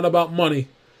say it's not about money,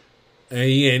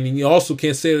 and you also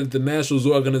can't say that the Nationals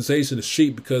organization is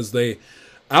cheap, because they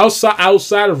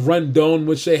outside of Rendon,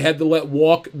 which they had to let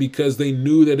walk because they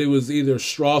knew that it was either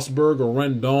Strasburg or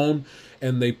Rendon,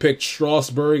 and they picked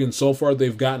Strasburg, and so far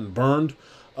they've gotten burned.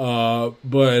 But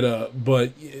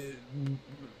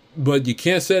you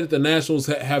can't say that the Nationals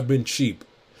have been cheap.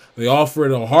 They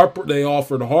offered Harper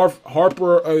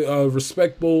a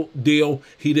respectable deal.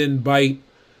 He didn't bite.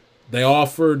 They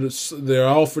offered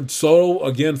Soto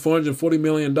again $440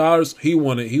 million. He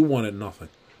wanted nothing.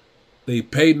 They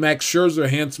paid Max Scherzer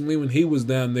handsomely when he was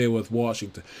down there with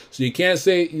Washington. So you can't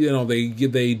say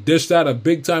they dished out a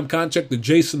big time contract to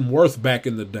Jason Worth back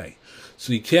in the day.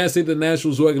 So you can't say the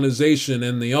Nationals organization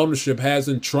and the ownership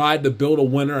hasn't tried to build a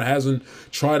winner, hasn't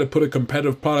tried to put a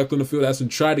competitive product on the field,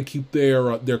 hasn't tried to keep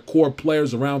their core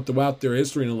players around throughout their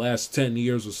history in the last 10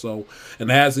 years or so, and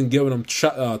hasn't given them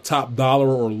top dollar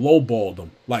or lowballed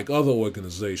them like other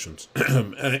organizations.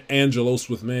 Angelos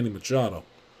with Manny Machado.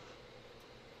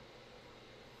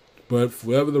 But for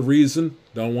whatever the reason,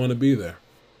 don't want to be there.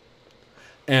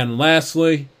 And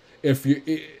lastly, if you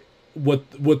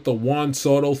with the Juan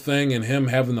Soto thing and him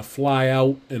having to fly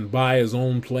out and buy his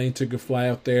own plane ticket, fly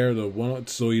out there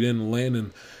so he didn't land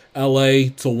in L.A.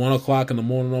 till 1 o'clock in the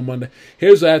morning on Monday.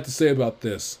 Here's what I have to say about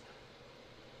this.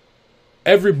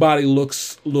 Everybody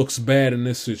looks bad in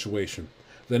this situation.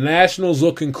 The Nationals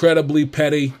look incredibly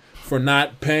petty for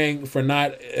not at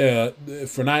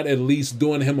least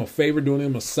doing him a favor, doing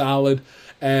him a solid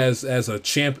as a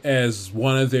champ, as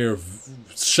one of their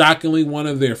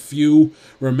few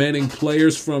remaining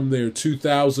players from their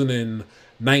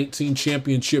 2019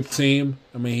 championship team.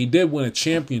 I mean, he did win a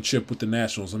championship with the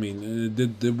Nationals. I mean,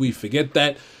 did we forget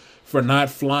that? For not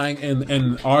flying,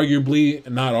 and arguably,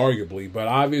 not arguably, but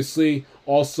obviously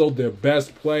also their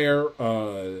best player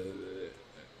on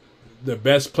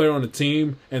the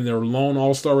team and their lone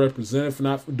all-star representative for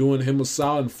not doing him a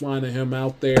solid and flying him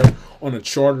out there on a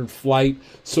chartered flight.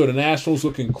 So the Nationals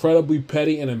look incredibly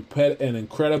petty and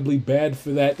incredibly bad for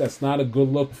that. That's not a good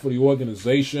look for the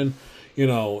organization.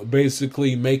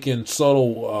 Basically making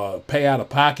Soto pay out of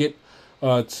pocket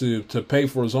to pay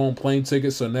for his own plane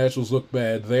ticket. So the Nationals look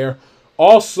bad there.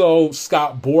 Also,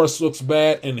 Scott Boras looks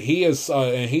bad, and he is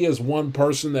one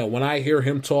person that when I hear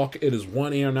him talk, it is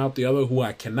one ear and out the other, who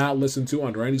I cannot listen to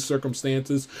under any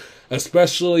circumstances,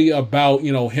 especially about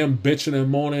him bitching and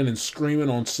moaning and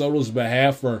screaming on Soto's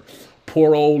behalf for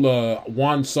poor old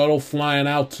Juan Soto flying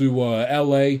out to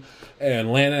L.A. and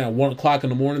landing at 1 o'clock in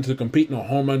the morning to compete in a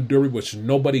home run derby, which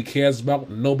nobody cares about.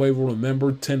 Nobody will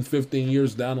remember 10, 15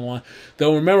 years down the line.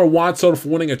 They'll remember Juan Soto for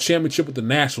winning a championship with the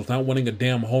Nationals, not winning a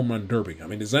damn home run derby. I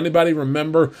mean, does anybody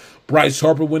remember Bryce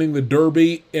Harper winning the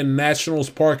derby in Nationals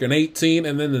Park in 18,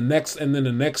 and then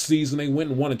the next season they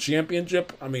went and won a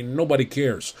championship? I mean, nobody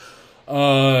cares.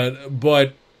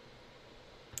 But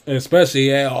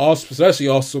especially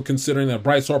also considering that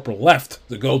Bryce Harper left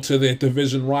to go to the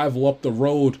division rival up the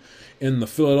road in the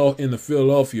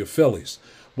Philadelphia Phillies.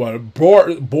 But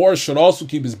Boras should also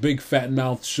keep his big fat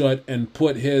mouth shut and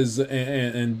put his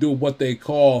and do what they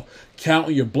call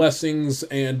counting your blessings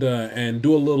and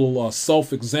do a little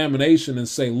self-examination and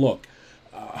say, look,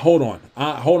 hold on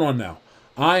now.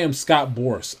 I am Scott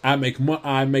Boras. I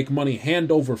make money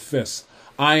hand over fist.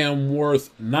 I am worth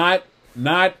not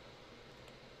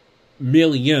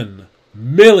millions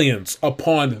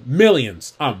upon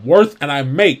millions. I'm worth and I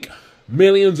make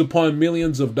millions upon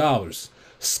millions of dollars.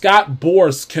 Scott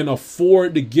Boras can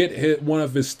afford to get one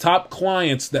of his top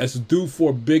clients that's due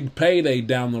for a big payday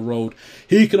down the road.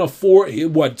 He can afford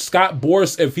Scott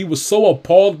Boras, if he was so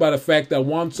appalled by the fact that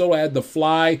Juan Soto had to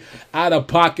fly out of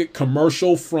pocket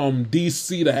commercial from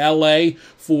DC to LA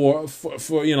for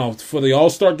the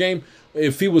All-Star game.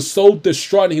 If he was so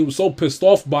distraught and he was so pissed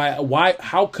off by it,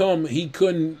 how come he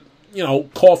couldn't,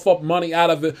 cough up money out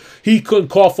of it? He couldn't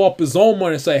cough up his own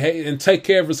money and say, hey, and take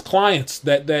care of his clients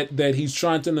that he's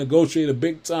trying to negotiate a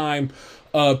big time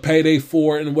payday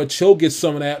for, and which he'll get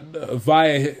some of that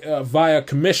via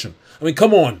commission. I mean,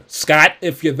 come on, Scott.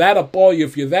 If you're that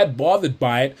if you're that bothered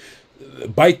by it,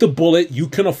 bite the bullet. You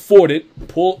can afford it.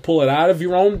 Pull it out of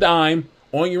your own dime,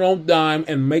 on your own dime,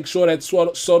 and make sure that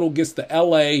Soto gets to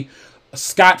L.A.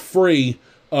 scot-free.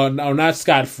 No, not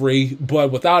scot-free, but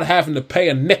without having to pay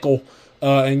a nickel,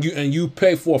 and you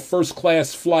pay for a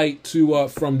first-class flight to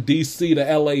from D.C. to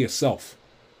L.A. yourself.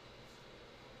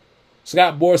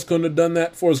 Scott Boras couldn't have done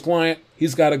that for his client.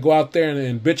 He's got to go out there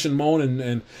and bitch and moan.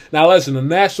 And now listen, the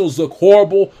Nationals look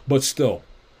horrible, but still,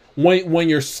 when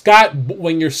you're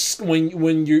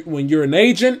an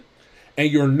agent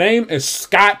and your name is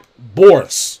Scott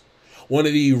Boras, one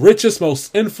of the richest,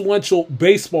 most influential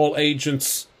baseball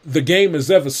agents the game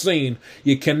has ever seen,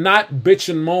 you cannot bitch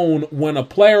and moan when a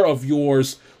player of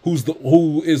yours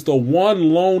who is the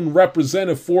one lone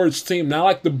representative for its team, not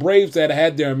like the Braves that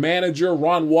had their manager,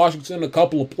 Ron Washington, a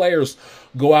couple of players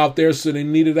go out there, so they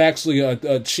needed actually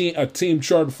a team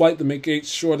chartered flight to make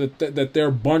sure that their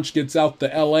bunch gets out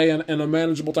to L.A. in a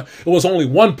manageable time. It was only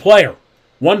one player.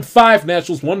 1-5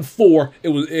 Nationals, 1-4. It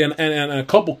was and a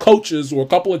couple coaches or a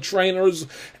couple of trainers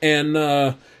and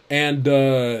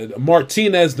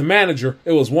Martinez, the manager.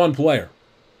 It was one player.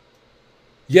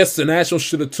 Yes, the Nationals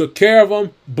should have took care of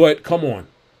him, but come on,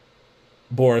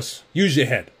 Boras, use your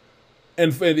head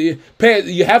and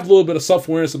you have a little bit of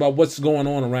self-awareness about what's going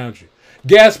on around you.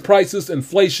 Gas prices,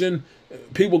 inflation,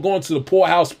 people going to the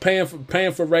poorhouse, paying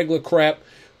for regular crap,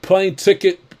 plane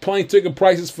ticket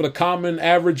prices for the common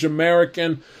average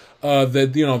American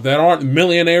that aren't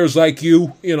millionaires like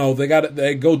you.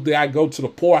 They go to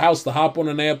the poorhouse to hop on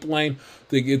an airplane.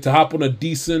 They get to hop on a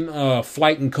decent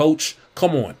flight and coach.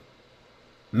 Come on,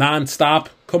 non-stop.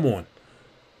 Come on.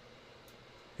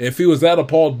 If he was that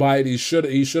appalled by it, he should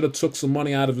have took some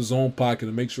money out of his own pocket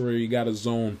to make sure he got his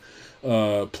own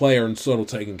player and Soto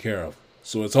taken care of.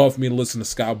 So it's hard for me to listen to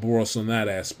Scott Boras on that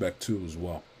aspect too as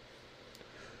well.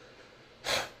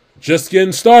 Just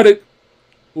getting started.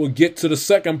 We'll get to the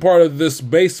second part of this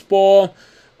baseball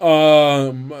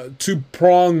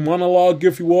two-prong monologue,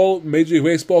 if you will. Major League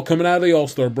Baseball coming out of the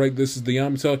All-Star break. This is the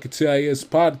Amateur Katias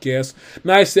podcast.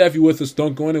 Nice to have you with us.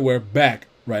 Don't go anywhere. Back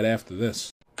right after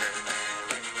this.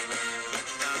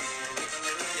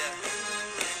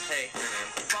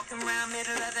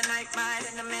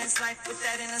 With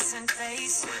that innocent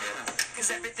face,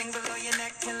 cause everything below your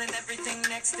neck, killing everything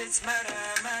next, it's murder,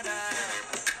 murder.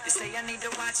 They say I need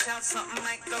to watch out, something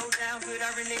might go down good.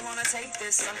 I really wanna take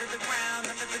this under the ground,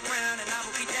 and I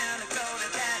will be down to go to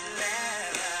that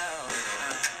level.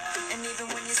 And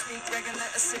even when you speak regular,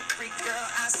 a sick freak girl,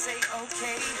 I say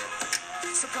okay.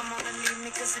 So come on and leave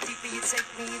me, cause the deeper you take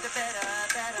me, the better,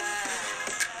 better.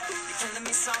 You're killing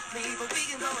me softly, but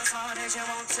we can go as hard as you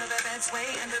want till the bed's way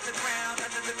under the ground,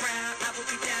 I will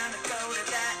be down to go to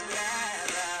that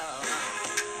level.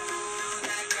 Ooh,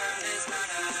 that girl is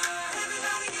murder.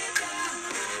 Everybody get down.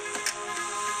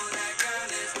 Ooh, that girl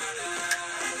is murder.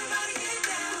 Everybody get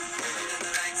down. Under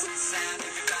the lights and sound,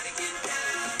 everybody get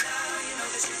down. Now you know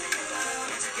that she's a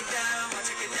killer. Watch her get down, watch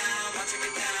her get down, watch her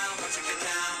get down, watch her get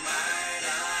down,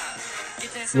 murder.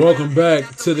 Get that Welcome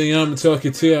back to the I'm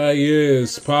Talking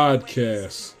TIS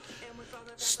podcast.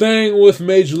 Staying with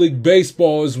Major League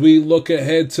Baseball as we look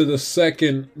ahead to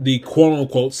the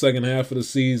quote-unquote second half of the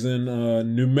season.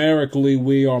 Numerically,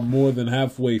 we are more than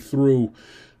halfway through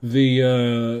the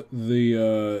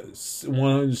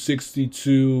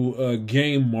 162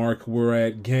 game mark. We're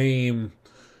at game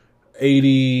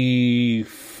 80.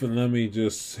 Let me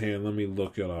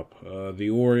look it up. The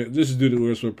Orioles. Just do the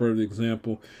Orioles for a perfect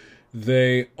example.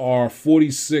 They are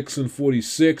 46 and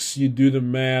 46. You do the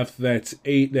math. That's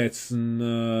 8. That's you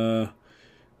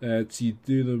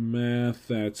do the math.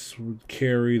 That's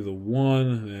carry the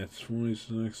 1. That's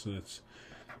 46. That's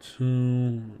 2,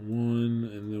 1,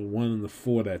 and then 1 and the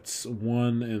 4. That's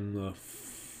 1 and the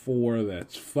 4.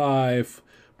 That's 5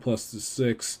 plus the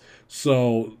 6.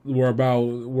 So we're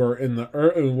in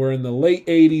the late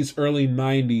 80s, early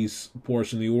 90s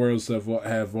portion. The Orioles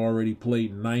have already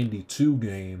played 92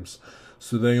 games,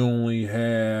 so they only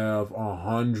have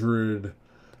 100.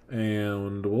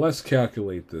 And well, let's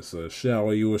calculate this. Shall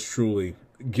we? Yours truly,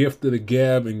 gift of the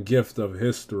gab and gift of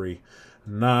history,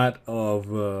 not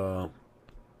of.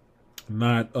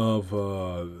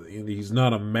 He's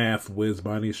not a math whiz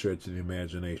by any stretch of the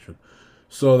imagination.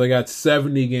 So they got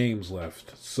 70 games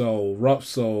left. So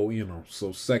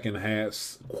second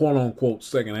half, quote unquote,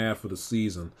 second half of the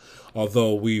season.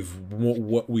 Although we've,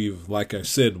 like I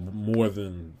said, more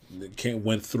than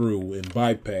went through and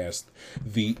bypassed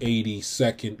the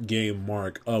 82nd game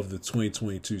mark of the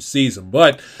 2022 season.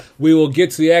 But we will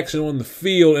get to the action on the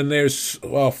field, and there's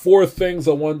 4 things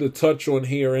I wanted to touch on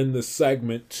here in this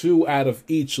segment, 2 out of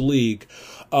each league.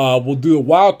 We'll do a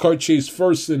wild card chase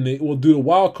first in the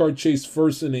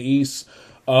East,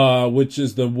 which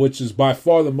is by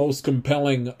far the most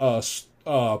compelling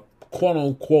quote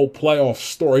unquote playoff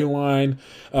storyline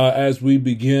as we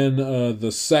begin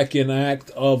the second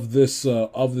act of this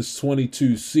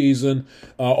 22 season.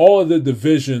 All of the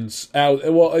divisions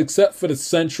out, well, except for the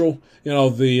Central.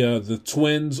 The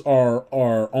Twins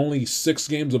are only 6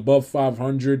 games above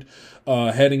 500.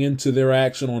 Heading into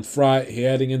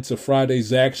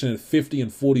Friday's action at 50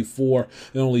 and 44.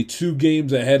 They're only 2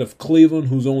 games ahead of Cleveland,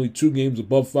 who's only 2 games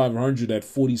above 500 at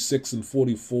 46 and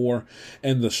 44.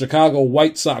 And the Chicago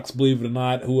White Sox, believe it or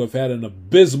not, who have had an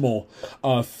abysmal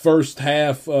first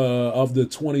half of the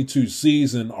 22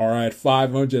 season, are at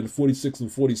 500 at 46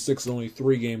 and 46, only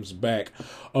 3 games back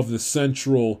of the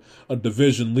Central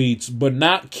division leads. But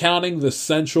not counting the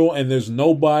Central, and there's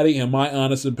nobody, in my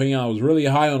honest opinion, I was really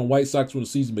high on the White Sox when the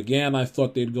season began. I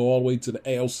thought they'd go all the way to the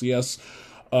ALCS.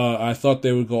 I thought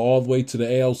they would go all the way to the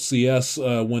ALCS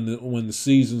when the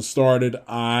season started.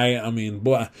 Part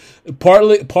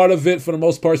of it, for the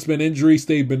most part, has been injuries.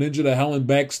 They've been injured. Helen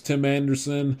Becks, Tim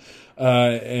Anderson,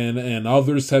 and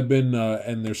others have been,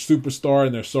 and their superstar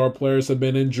and their star players have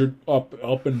been injured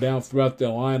up and down throughout their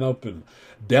lineup. And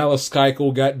Dallas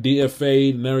Keuchel got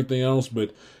DFA'd and everything else,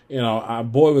 but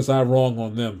boy, was I wrong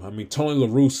on them. Tony La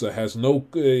Russa has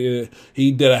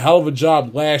he did a hell of a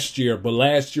job last year, but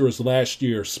last year is last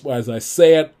year. As I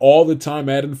say it all the time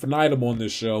ad infinitum on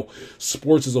this show,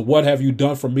 sports is a what have you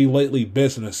done for me lately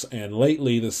business. And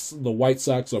lately, the White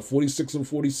Sox are 46 and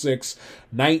 46,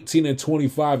 19 and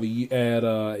 25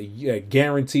 at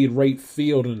Guaranteed Rate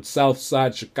Field in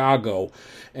Southside Chicago.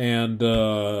 And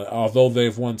although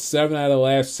they've won 7 out of the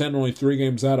last 10, only 3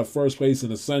 games out of first place in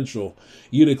the Central,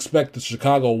 you'd expect the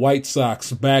Chicago White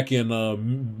Sox back in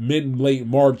mid-late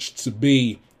March to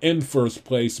be in first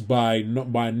place by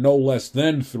no less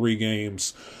than 3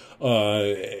 games,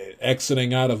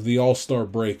 exiting out of the All-Star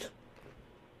break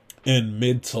in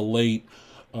mid to late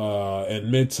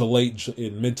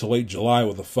July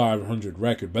with a 500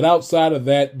 record. But outside of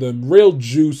that, the real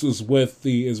juice is with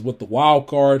the wild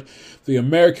card. The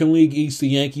American League East, the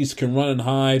Yankees can run and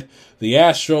hide. The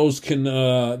Astros can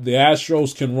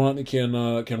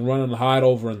run and hide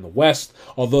over in the West.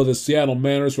 Although the Seattle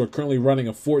Mariners, who are currently running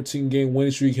a 14-game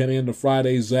winning streak heading into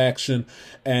Friday's action,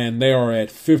 and they are at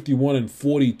 51 and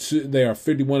 42. They are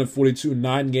 51 and 42,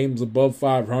 9 games above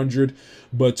 500,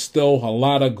 but still a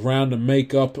lot of ground to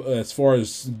make up as far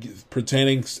as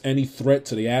pertaining any threat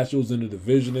to the Astros in the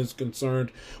division is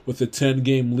concerned, with the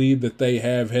 10-game lead that they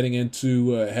have heading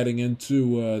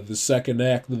into the second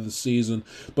act of the season.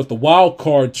 But the wild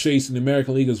card chase in the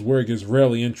American League is where it gets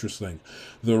really interesting.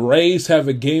 The Rays have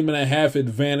a game-and-a-half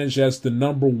advantage as the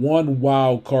number one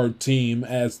wild card team,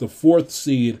 as the fourth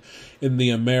seed in the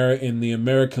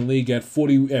American League at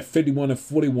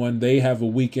 51-41. They have a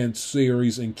weekend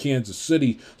series in Kansas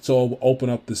City to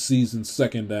open up the season's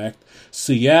second act.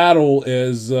 Seattle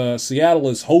is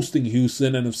hosting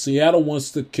Houston, and if Seattle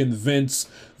wants to convince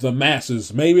the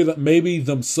masses, maybe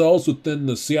themselves within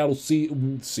the Seattle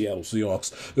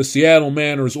Seahawks, the Seattle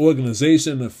Mariners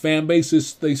organization, the fan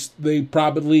bases, they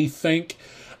probably think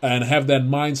and have that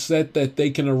mindset that they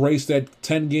can erase that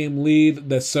 10-game lead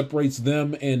that separates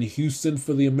them and Houston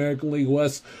for the American League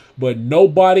West. But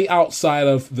nobody outside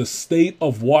of the state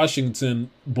of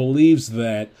Washington believes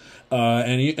that.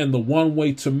 And the one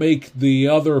way to make the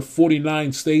other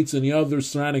 49 states and the other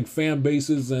surrounding fan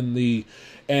bases and the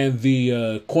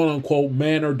quote-unquote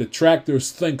Manor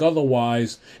detractors think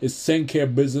otherwise is take care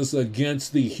of business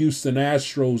against the Houston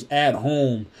Astros at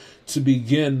home to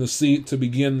begin the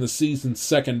season's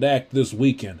second act this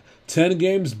weekend. 10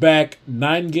 games back,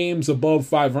 9 games above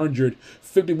 500,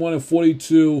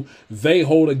 51-42. They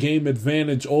hold a game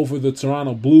advantage over the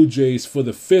Toronto Blue Jays for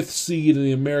the 5th seed in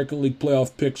the American League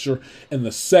playoff picture and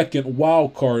the second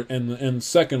wild card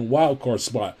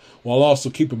spot. While also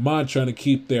keep in mind try to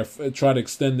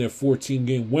extend their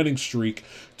 14-game winning streak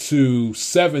to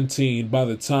 17 by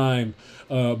the time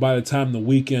the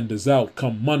weekend is out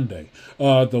come Monday.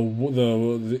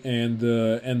 The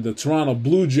Toronto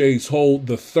Blue Jays hold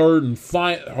the third and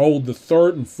final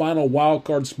wild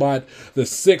card spot, the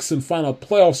 6th and final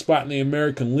playoff spot in the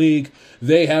American League.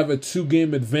 They have a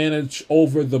 2-game advantage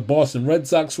over the Boston Red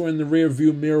Sox, who are in the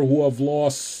rearview mirror, who have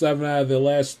lost 7 out of their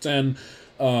last 10.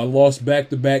 Lost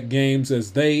back-to-back games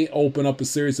as they open up a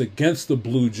series against the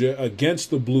Blue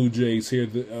Jays here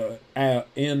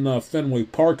in Fenway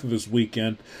Park this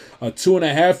weekend. A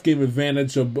 2.5-game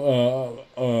advantage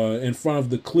in front of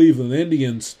the Cleveland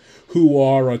Indians, who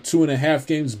are 2.5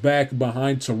 games back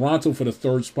behind Toronto for the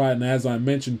third spot, and as I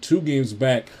mentioned, 2 games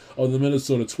back of the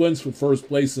Minnesota Twins for first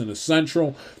place in the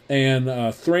Central, and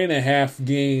 3.5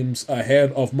 games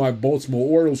ahead of my Baltimore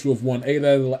Orioles, who have won 8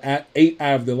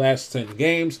 out of the last 10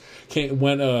 games.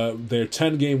 When their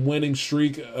 10-game winning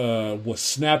streak was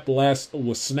snapped last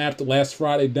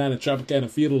Friday down at Tropicana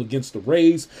Field against the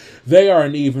Rays. They are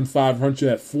an even 500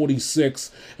 at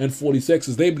 46-46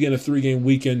 as they begin a 3-game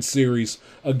weekend series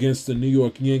against the New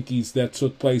York Yankees that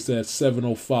took place at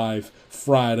 7:05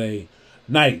 Friday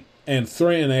night. And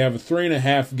they have a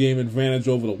 3.5 game advantage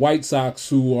over the White Sox,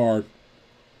 who are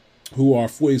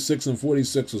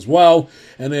 46-46 as well.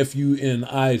 And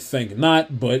I think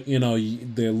not, but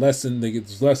they're less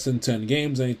than 10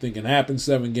 games. Anything can happen.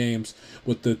 7 games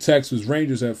with the Texas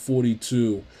Rangers at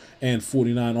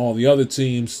 42-49. All the other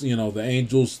teams, the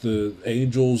Angels,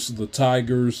 the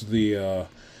Tigers, the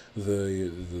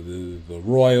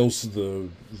Royals, the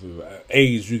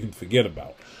A's, you can forget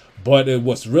about. But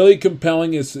what's really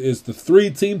compelling is the 3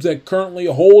 teams that currently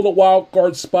hold a wild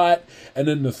card spot, and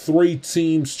then the 3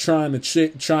 teams trying to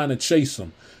chase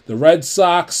them. The Red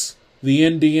Sox, the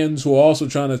Indians, who are also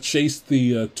trying to chase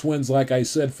the Twins, like I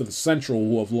said, for the Central,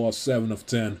 who have lost 7 of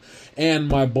 10, and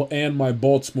my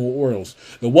Baltimore Orioles.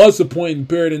 There was a point in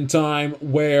period in time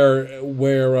where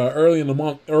early in the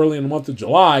month of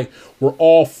July, where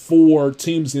all 4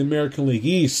 teams in the American League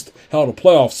East held a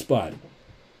playoff spot.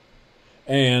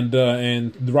 And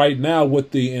right now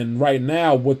with the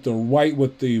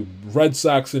Red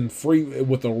Sox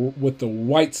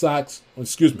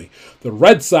the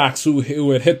Red Sox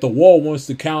who had hit the wall once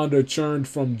the calendar turned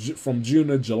from June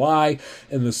to July,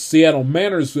 and the Seattle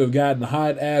Mariners who have gotten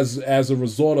hot as a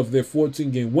result of their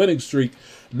 14-game winning streak.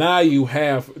 Now you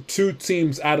have 2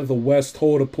 teams out of the West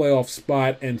hold a playoff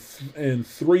spot, and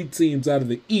 3 teams out of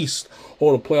the East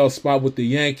hold a playoff spot with the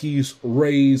Yankees,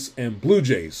 Rays, and Blue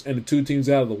Jays, and the 2 teams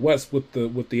out of the West with the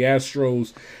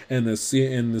Astros and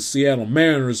the Seattle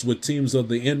Mariners, with teams of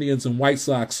the Indians and White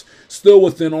Sox still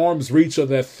within arm's reach of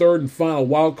that 3rd and final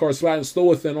wild card spot, and still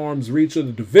within arm's reach of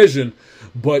the division,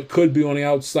 but could be on the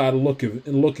outside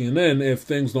looking in if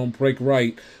things don't break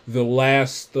right the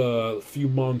last few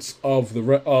months of the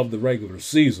regular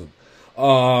season.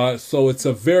 So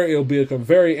it'll be a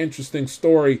very interesting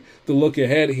story to look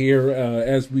ahead here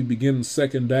as we begin the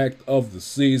second act of the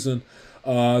season.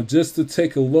 Just to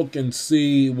take a look and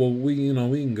see, we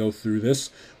can go through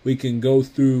this. we can go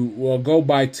through. We'll go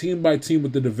by team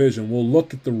with the division. We'll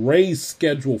look at the Rays'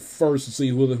 schedule first to see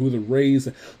who the Rays.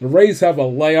 The Rays have a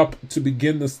layup to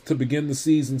begin the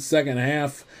season second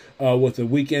half. With the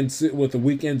weekend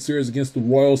series against the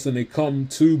Royals, and they come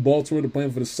to Baltimore to play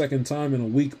for the second time in a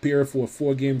week period for a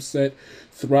 4-game set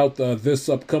throughout this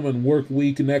upcoming work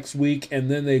week next week, and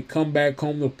then they come back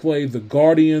home to play the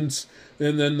Guardians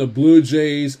and then the Blue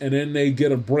Jays, and then they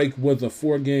get a break with a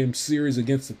 4-game series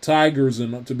against the Tigers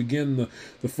and to begin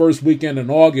the first weekend in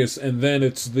August, and then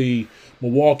it's the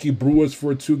Milwaukee Brewers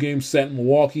for a 2-game set in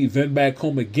Milwaukee, then back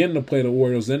home again to play the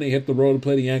Orioles, then they hit the road to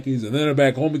play the Yankees, and then they're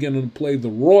back home again to play the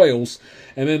Royals,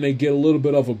 and then they get a little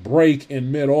bit of a break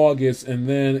in mid-August, and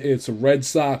then it's a Red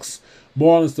Sox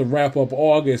Marlins to wrap up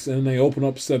August, and then they open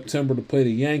up September to play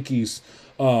the Yankees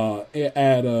at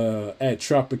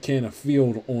Tropicana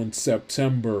Field on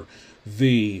September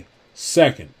the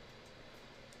 2nd.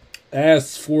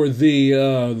 As for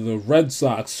the Red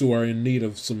Sox, who are in need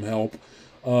of some help,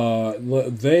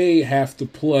 they have to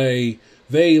play.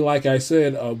 They, like I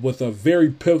said, with a very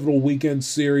pivotal weekend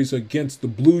series against the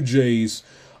Blue Jays.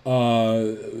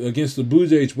 Which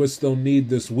they'll need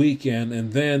this weekend,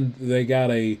 and then they got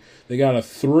a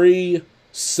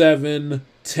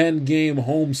 3-7-10 game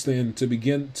homestand to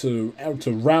begin to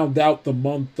round out the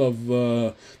month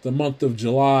of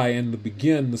July and to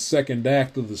begin the second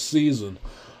act of the season.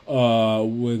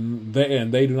 When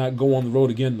they do not go on the road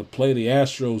again to play the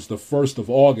Astros the 1st of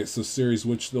August, a series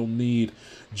which they'll need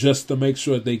just to make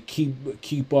sure they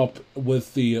keep up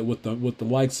with the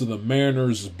likes of the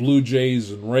Mariners, Blue Jays,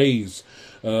 and Rays,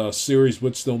 series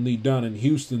which they'll need down in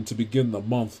Houston to begin the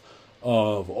month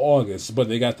of August. But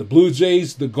they got the Blue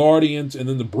Jays, the Guardians, and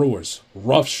then the Brewers.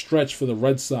 Rough stretch for the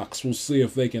Red Sox. We'll see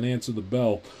if they can answer the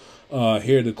bell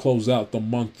here to close out the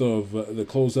month of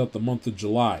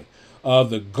July.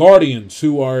 The Guardians,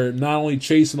 who are not only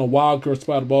chasing a wild card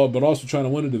spot but also trying to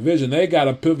win a division, they got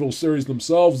a pivotal series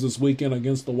themselves this weekend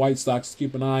against the White Sox to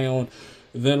keep an eye on.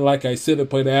 Then, like I said, they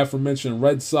play the aforementioned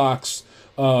Red Sox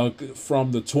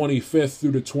from the 25th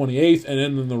through the 28th,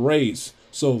 and then the Rays.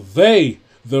 So the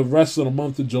rest of the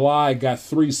month of July, got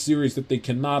 3 series that they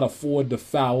cannot afford to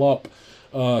foul up,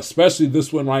 especially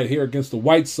this one right here against the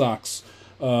White Sox.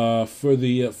 To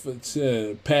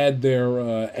pad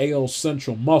their AL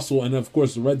Central muscle, and of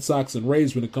course the Red Sox and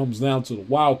Rays when it comes down to the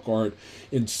wild card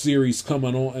in series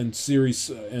coming on and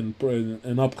series and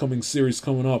upcoming series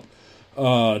coming up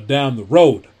down the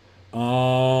road.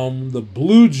 The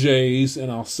Blue Jays,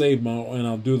 and I'll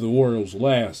do the Orioles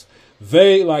last.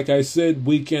 They, like I said,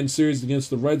 weekend series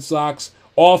against the Red Sox.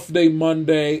 Off day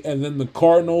Monday, and then the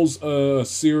Cardinals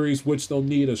series, which they'll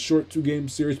need a short 2-game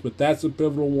series, but that's a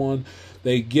pivotal one.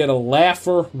 They get a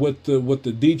laugher with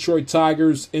the Detroit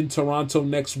Tigers in Toronto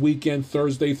next weekend,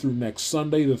 Thursday through next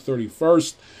Sunday, the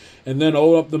 31st. And then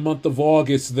up the month of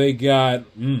August, they got,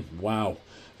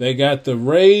 they got the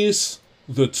Rays,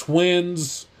 the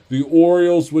Twins, the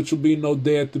Orioles, which will be no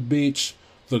day at the beach,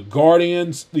 the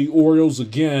Guardians, the Orioles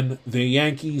again, the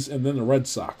Yankees, and then the Red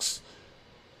Sox.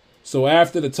 So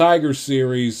after the Tigers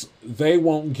series, they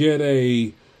won't get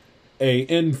a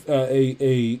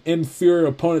inferior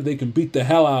opponent they can beat the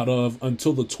hell out of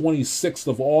until the 26th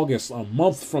of August, a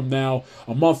month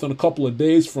and a couple of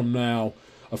days from now,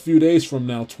 a few days from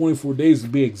now, 24 days to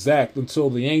be exact, until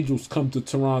the Angels come to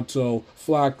Toronto,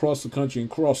 fly across the country and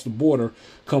cross the border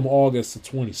come August the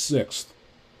 26th.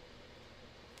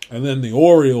 And then the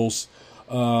Orioles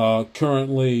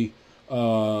currently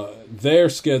their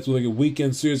schedule, they get a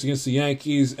weekend series against the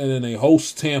Yankees, and then they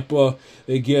host Tampa.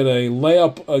 They get a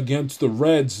layup against the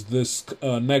Reds this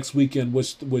next weekend,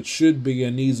 which should be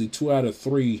an easy 2 out of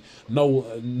 3,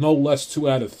 no less 2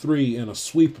 out of 3 in a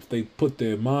sweep if they put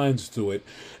their minds to it.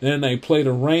 And then they play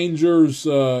the Rangers,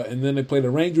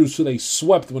 who they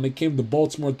swept when they came to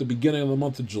Baltimore at the beginning of the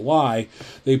month of July.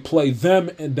 They play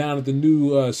them down at the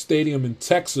new stadium in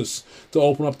Texas to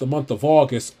open up the month of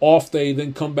August. Off they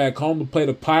then come back home to play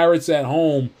the Pirates at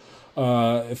home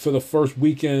for the first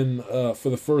weekend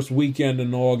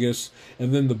in August,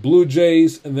 and then the Blue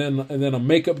Jays, and then a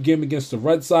makeup game against the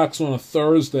Red Sox on a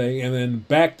Thursday, and then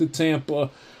back to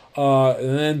Tampa,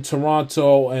 and then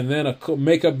Toronto, and then a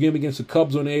makeup game against the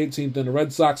Cubs on the 18th, then the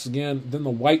Red Sox again, then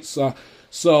the White Sox.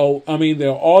 So I mean,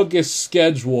 their August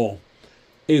schedule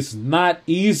is not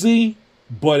easy,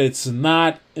 but it's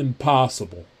not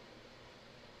impossible.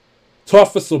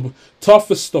 Toughest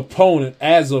opponent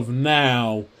as of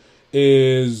now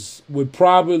would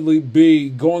probably be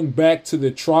going back to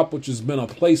the Trop, which has been a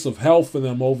place of hell for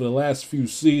them over the last few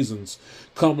seasons,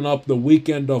 coming up the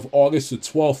weekend of August the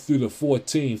 12th through the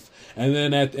 14th, and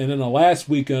then the last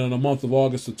weekend in the month of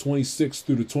August the 26th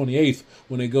through the 28th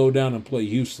when they go down and play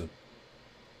Houston.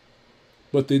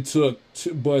 But they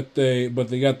got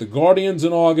the Guardians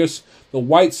in August, the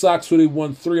White Sox, who they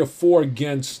won 3 or 4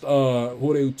 against,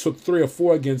 who they took 3 or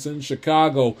 4 against in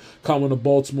Chicago, coming to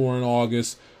Baltimore in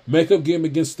August. Makeup game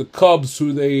against the Cubs,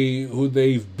 who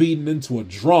they've beaten into a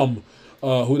drum,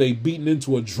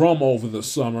 over the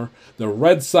summer. The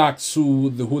Red Sox,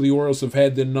 who the Orioles have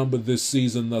had their number this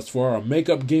season thus far. A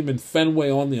makeup game in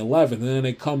Fenway on the 11th, and then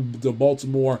they come to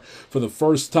Baltimore for the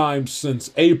first time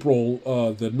since April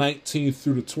the 19th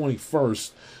through the 21st.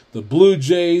 The Blue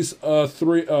Jays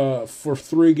for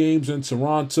 3 games in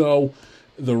Toronto.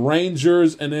 The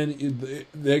Rangers, and then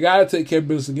they got to take care of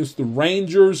business against the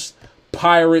Rangers,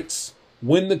 Pirates,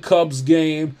 win the Cubs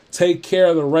game, take care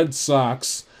of the Red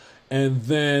Sox, and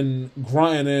then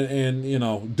grind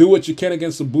and do what you can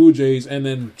against the Blue Jays, and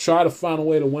then try to find a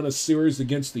way to win a series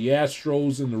against the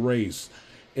Astros and the Rays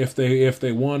if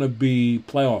they want to be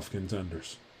playoff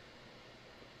contenders.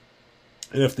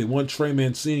 And if they want Trey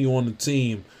Mancini on the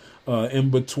team in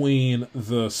between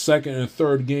the second and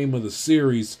third game of the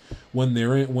series when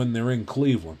they're in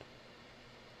Cleveland.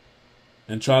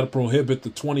 And try to prohibit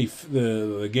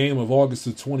the game of August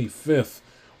the 25th.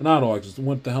 Not August.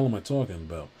 What the hell am I talking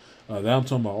about? I'm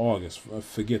talking about August.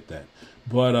 Forget that.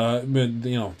 But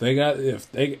they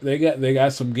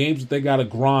got some games that they got to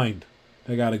grind.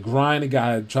 They got to grind. They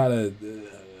got to try to.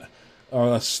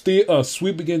 A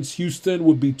sweep against Houston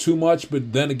would be too much,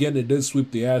 but then again, they did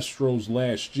sweep the Astros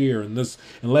last year, and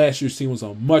last year's team was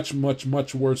a much, much,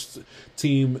 much worse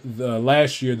team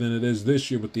last year than it is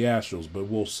this year with the Astros. But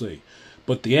we'll see.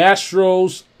 But the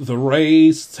Astros, the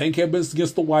Rays, take care of business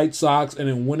against the White Sox, and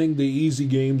then winning the easy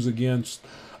games against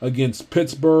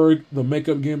Pittsburgh, the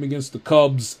makeup game against the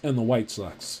Cubs, and the White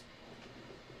Sox.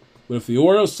 But if the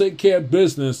Orioles take care of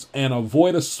business and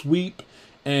avoid a sweep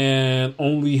and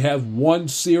only have one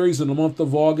series in the month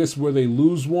of August where they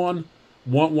lose one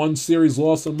series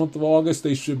lost in the month of August,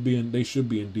 they should be in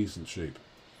decent shape.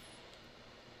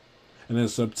 And then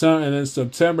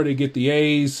September they get the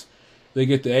A's. They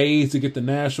get the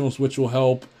Nationals, which will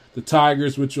help. The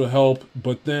Tigers, which will help.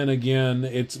 But then again,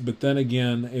 it's they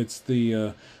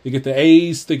get the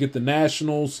A's, they get the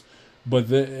Nationals, but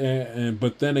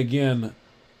then again,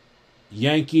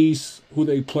 Yankees, who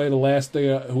they play the last day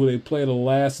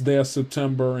of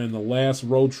September and the last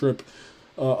road trip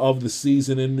of the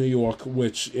season in New York,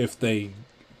 which if they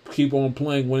keep on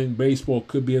playing winning baseball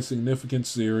could be a significant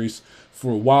series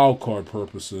for wild card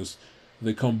purposes.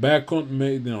 They come back on,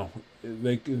 they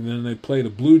play the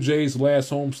Blue Jays last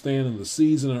homestand in the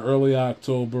season in early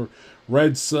October.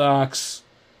 Red Sox.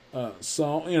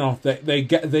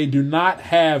 They do not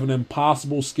have an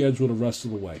impossible schedule the rest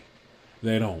of the way.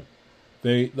 They don't.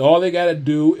 All they got to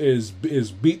do is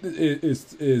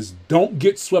don't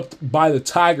get swept by the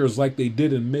Tigers like they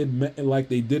did in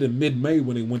mid-May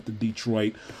when they went to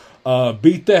Detroit.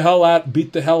 Beat the hell out of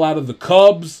the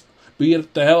Cubs.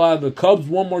 Beat the hell out of the Cubs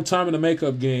one more time in the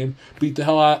makeup game. Beat the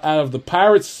hell out of the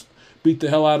Pirates. Beat the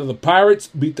hell out of the Pirates.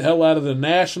 Beat the hell out of the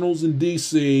Nationals in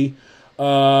D.C.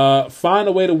 Find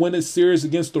a way to win a series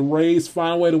against the Rays.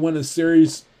 Find a way to win a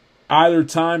series either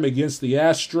time against the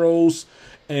Astros.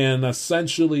 And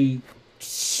essentially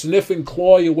sniff and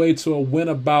claw your way to a win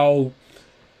about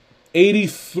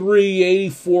 83,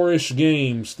 84-ish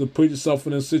games to put yourself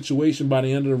in a situation by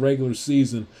the end of the regular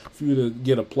season for you to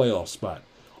get a playoff spot.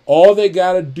 All they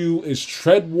got to do is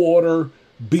tread water,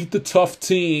 beat the tough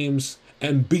teams,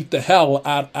 and beat the hell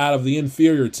out of the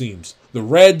inferior teams. The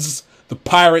Reds, the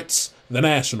Pirates, the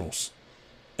Nationals.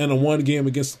 And a one game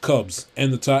against the Cubs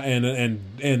and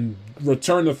and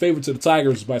return the favor to the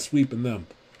Tigers by sweeping them.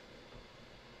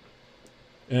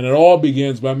 And it all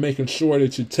begins by making sure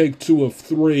that you take 2 of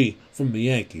 3 from the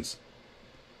Yankees.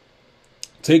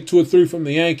 Take 2 or 3 from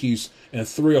the Yankees and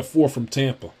 3 or 4 from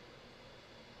Tampa.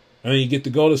 And then you get to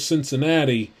go to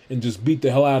Cincinnati and just beat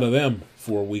the hell out of them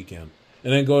for a weekend.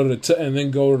 And then go to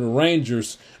the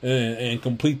Rangers and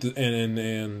complete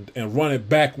and run it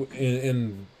back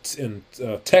in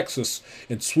Texas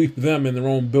and sweep them in their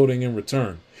own building in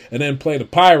return. And then play the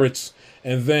Pirates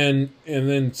and then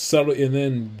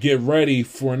get ready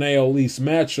for an AL East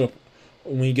matchup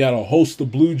when you got a host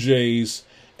of Blue Jays,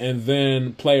 and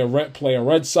then play a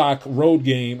Red Sox road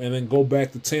game, and then go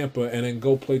back to Tampa, and then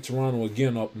go play Toronto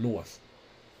again up north.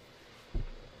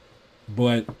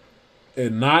 But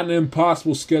not an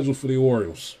impossible schedule for the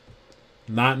Orioles.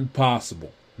 Not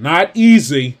impossible. Not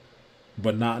easy,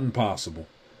 but not impossible.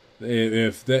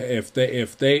 If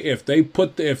they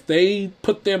put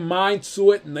their minds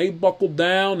to it and they buckle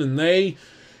down and they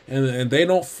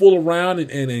don't fool around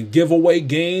and give away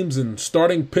games, and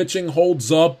starting pitching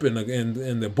holds up, and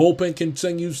the bullpen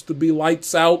continues to be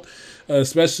lights out,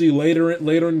 especially later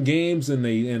in games, and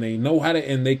they know how to,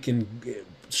 and they can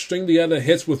string together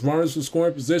hits with runners in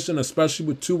scoring position, especially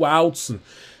with 2 outs. And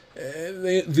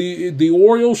the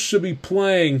Orioles should be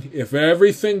playing, if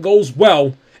everything goes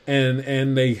well,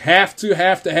 and they have to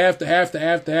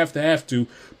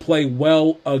play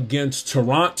well against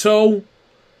Toronto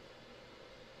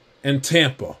and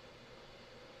Tampa,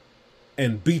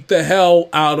 and beat the hell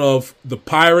out of the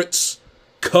Pirates,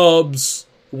 Cubs,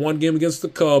 one game against the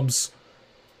Cubs,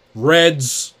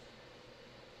 Reds,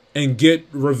 and get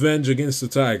revenge against the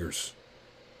Tigers.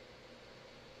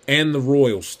 And the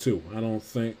Royals, too.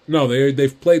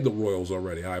 They've played the Royals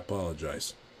already. I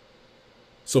apologize.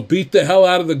 So beat the hell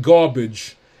out of the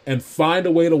garbage and find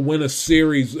a way to win a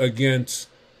series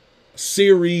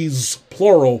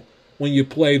plural, when you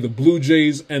play the Blue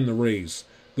Jays and the Rays.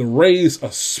 The Rays,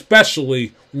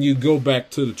 especially when you go back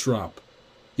to the Trop.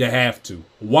 You have to.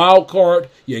 Wild card,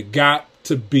 you got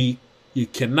to beat. You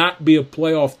cannot be a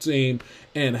playoff team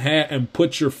and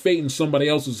put your fate in somebody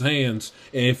else's hands,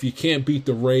 and if you can't beat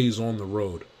the Rays on the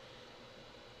road.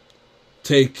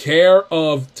 Take care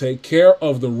of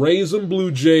the Rays and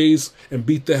Blue Jays and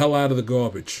beat the hell out of the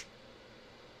garbage.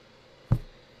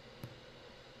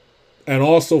 And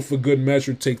also, for good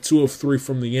measure, take 2 of 3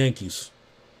 from the Yankees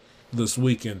this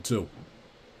weekend, too.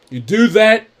 You do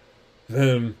that,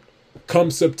 then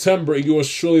come September, yours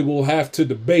surely will have to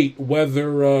debate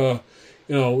whether,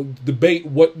 debate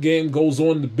what game goes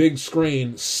on the big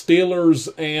screen. Steelers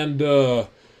and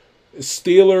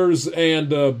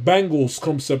Bengals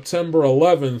come September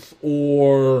 11th,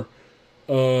 or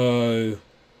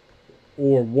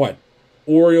what?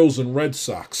 Orioles and Red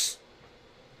Sox.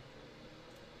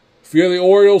 If you're the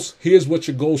Orioles, here's what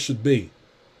your goal should be.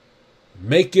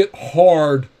 Make it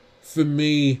hard for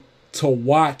me to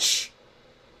watch.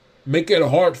 Make it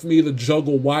hard for me to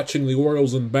juggle watching the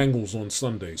Orioles and Bengals on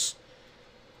Sundays.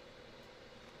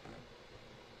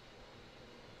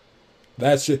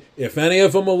 That's it. If any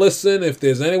of them will listen, if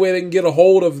there's any way they can get a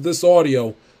hold of this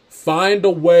audio, find a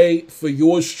way for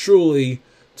yours truly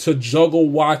to juggle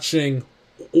watching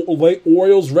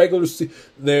Orioles regular season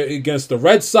against the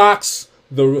Red Sox.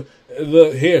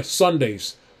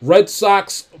 Sundays. Red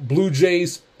Sox, Blue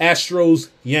Jays, Astros,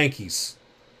 Yankees.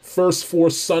 First 4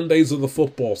 Sundays of the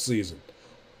football season.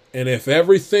 And if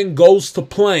everything goes to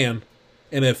plan,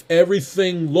 and if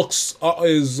everything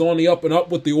is on the up and up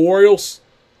with the Orioles,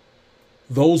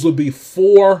 those will be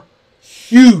 4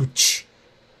 huge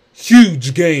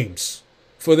games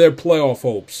for their playoff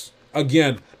hopes.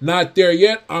 Again, not there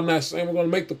yet. I'm not saying we're going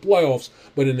to make the playoffs,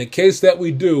 but in the case that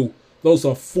we do, those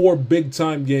are 4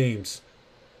 big-time games.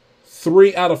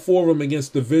 3 out of 4 of them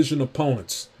against division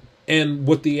opponents, and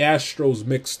with the Astros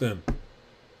mixed in.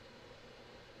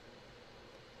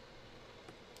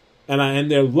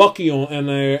 And they're lucky on, and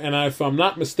if I'm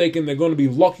not mistaken, they're going to be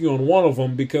lucky on one of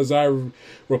them, because I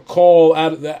recall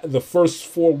out of the first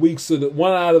 4 weeks of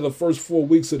one out of the first 4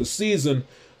 weeks of the season,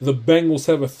 the Bengals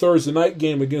have a Thursday night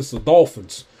game against the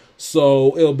Dolphins.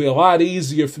 So it'll be a lot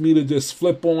easier for me to just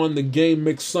flip on the Game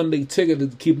Mix Sunday ticket to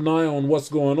keep an eye on what's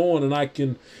going on, and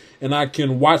I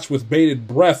can watch with bated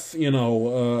breath.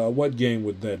 What game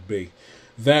would that be?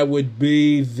 That would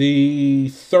be the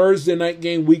Thursday night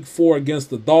game, Week 4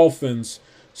 against the Dolphins.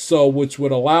 So, which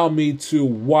would allow me to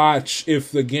watch,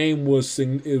 if the game was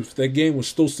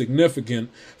still significant,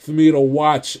 for me to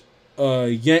watch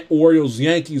Orioles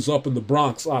Yankees up in the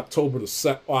Bronx October the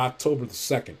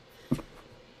 2nd.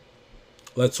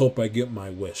 Let's hope I get my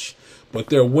wish. But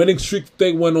their winning streak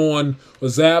they went on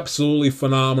was absolutely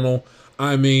phenomenal.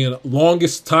 I mean,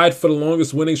 tied for the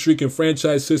longest winning streak in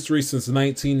franchise history since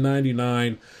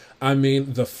 1999. I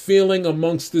mean, the feeling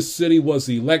amongst this city was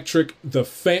electric.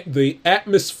 The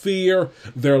atmosphere,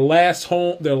 their last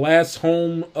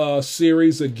home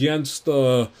series against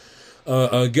the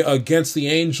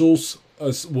Angels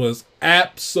was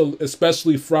absolute,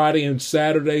 especially Friday and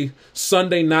Saturday.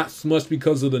 Sunday, not so much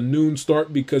because of the noon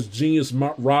start, because genius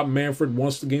Rob Manfred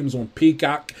wants the games on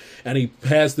Peacock, and he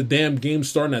has the damn game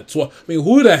starting at 12. I mean,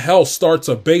 who the hell starts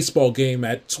a baseball game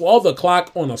at 12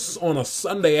 o'clock on a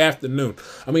Sunday afternoon?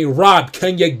 I mean, Rob,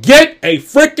 can you get a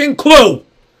freaking clue?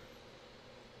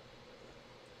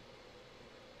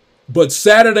 But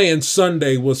Saturday and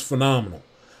Sunday was phenomenal,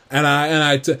 and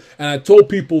I told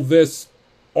people this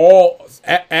all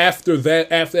after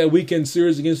that weekend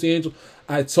series against the Angels.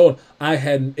 It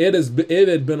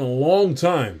had been a long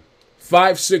time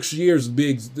 5-6 years,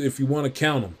 if you want to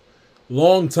count them.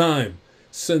 Long time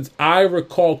since I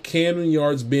recall Camden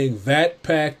Yards being that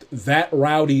packed, that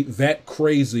rowdy, that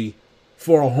crazy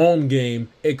for a home game,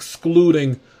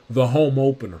 excluding the home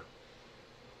opener.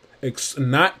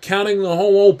 Not counting the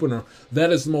home opener,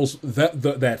 that is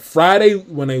that Friday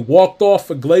when they walked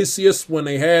off Iglesias, when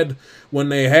they had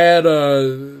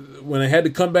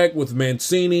to come back with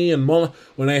Mancini and Mullen,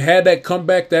 when they had that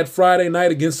comeback that Friday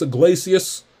night against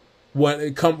Iglesias.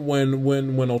 When Trout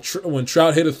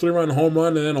hit a 3-run home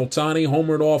run and then Ohtani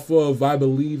homered off of, I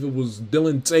believe it was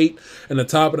Dylan Tate in the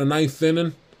top of the 9th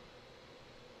inning.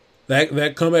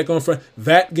 That comeback on Friday,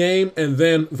 that game, and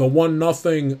then the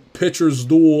 1-0 pitchers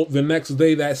duel the next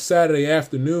day, that Saturday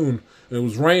afternoon. It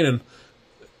was raining.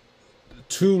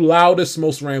 2 loudest,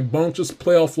 most rambunctious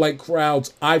playoff-like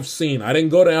crowds I've seen. I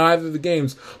didn't go to either of the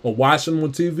games, but watching them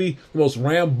on TV, the most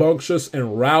rambunctious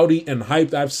and rowdy and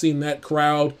hyped I've seen that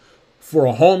crowd for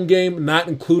a home game, not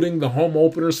including the home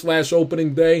opener /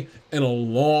 opening day, in a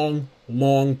long,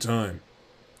 long time.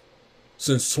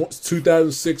 Since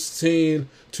 2016,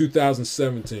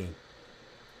 2017.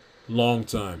 Long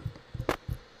time.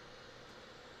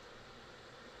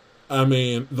 I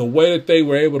mean, the way that they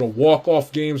were able to walk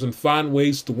off games and find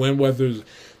ways to win, whether it's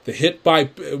the hit by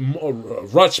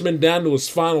Rutschman down to his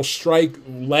final strike,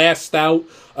 last out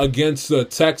against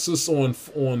Texas on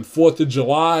 4th of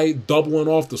July, doubling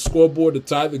off the scoreboard to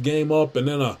tie the game up, and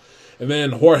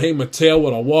then Jorge Mateo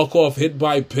with a walk-off hit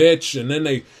by pitch, and then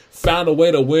they found a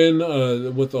way to win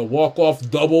with a walk-off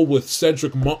double with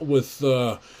Cedric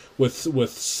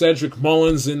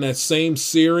Mullins in that same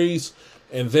series,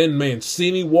 and then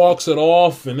Mancini walks it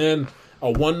off, and then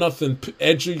a 1-0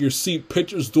 edge of your seat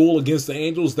pitchers duel against the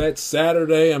Angels that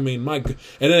Saturday. I mean, and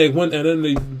then they went,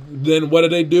 and then what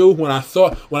did they do? When I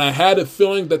had a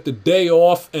feeling that the day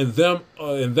off and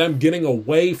them getting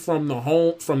away from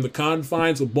the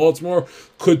confines of Baltimore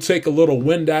could take a little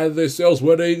wind out of their sails,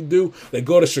 what do? They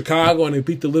go to Chicago and they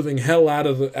beat the living hell out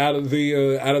of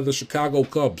the Chicago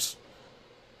Cubs.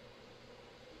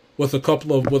 With a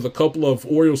couple of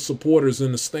Orioles supporters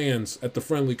in the stands at the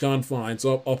friendly confines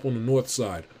up on the north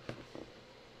side.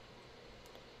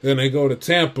 Then they go to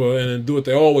Tampa and then do what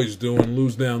they always do and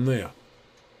lose down there.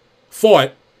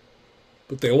 Fought,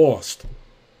 but they lost.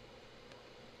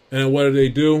 And what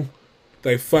do?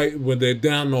 They fight when they're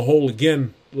down the hole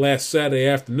again last Saturday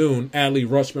afternoon. Adley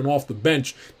Rutschman off the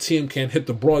bench. Team can't hit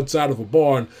the broadside of a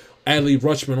bar, and Adley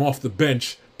Rutschman off the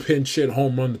bench, pinch hit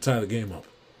home run to tie the game up.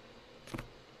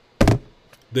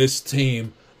 This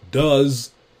team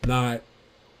does not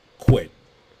quit.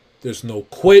 There's no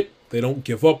quit. They don't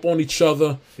give up on each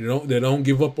other. They don't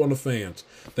give up on the fans.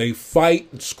 They fight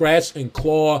and scratch and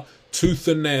claw tooth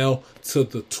and nail till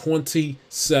the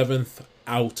 27th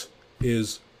out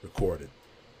is recorded.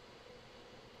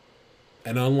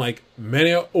 And unlike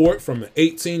many from the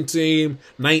 18 team,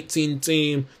 19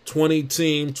 team, 20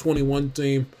 team, 21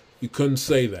 team, you couldn't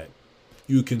say that.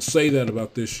 You can say that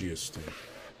about this year's team.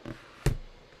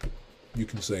 You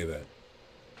can say that.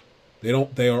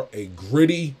 They are a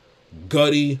gritty,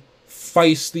 gutty,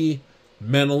 feisty,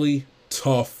 mentally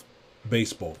tough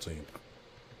baseball team.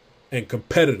 And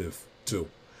competitive, too.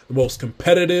 The most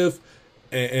competitive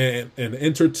and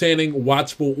entertaining,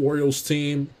 watchable Orioles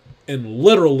team in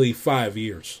literally 5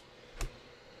 years.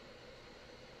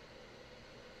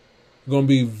 Going to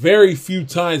be very few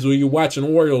times where you watch an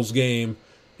Orioles game,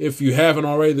 if you haven't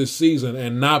already this season,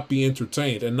 and not be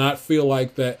entertained and not feel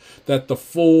like that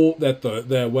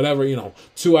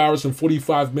 2 hours and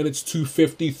 45 minutes,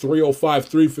 250, 305,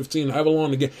 315, however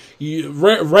long to get.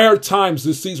 Rare times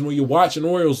this season when you watch an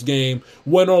Orioles game,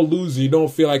 win or lose, you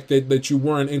don't feel like that you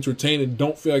weren't entertained and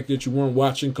don't feel like that you weren't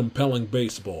watching compelling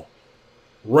baseball.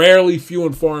 Rarely, few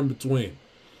and far in between.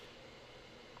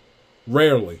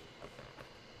 Rarely.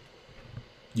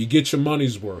 You get your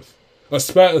money's worth.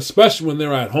 Especially when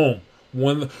they're at home.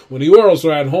 When the Orioles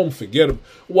are at home, forget them.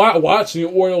 Watching the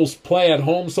Orioles play at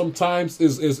home sometimes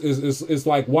is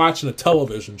like watching a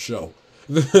television show.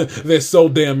 They're so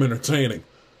damn entertaining.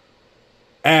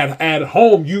 At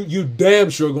home, you damn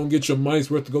sure gonna get your money's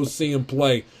worth to go see them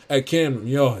play at Camden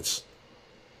Yards.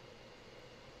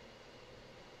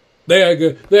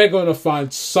 They're going to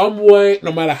find some way,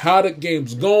 no matter how the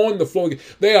game's going,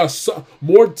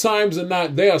 more times than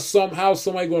not, they are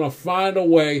somebody going to find a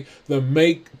way to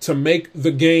make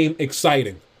the game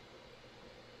exciting.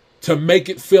 To make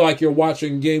it feel like you're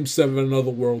watching Game 7 of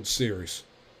another World Series.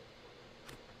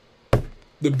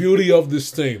 The beauty of this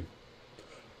team.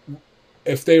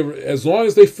 As long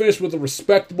as they finish with a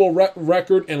respectable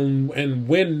record and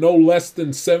win no less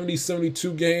than 70,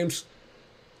 72 games,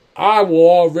 I will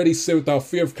already say without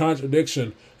fear of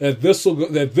contradiction that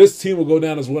this team will go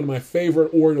down as one of my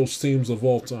favorite Orioles teams of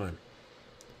all time,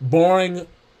 barring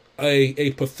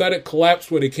a pathetic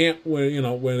collapse where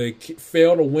they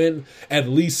fail to win at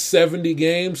least 70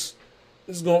 games.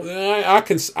 I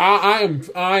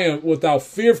am without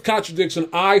fear of contradiction.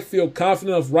 I feel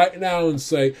confident enough right now and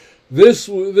say this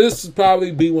will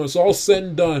probably be, when it's all said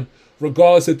and done,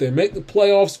 regardless if they make the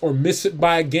playoffs or miss it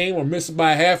by a game or miss it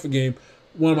by half a game,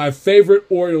 one of my favorite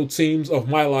Oriole teams of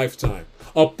my lifetime.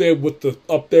 Up there with the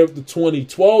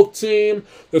 2012 team,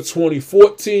 the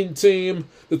 2014 team,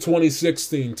 the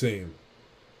 2016 team,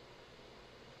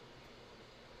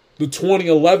 the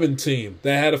 2011 team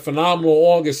that had a phenomenal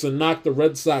August and knocked the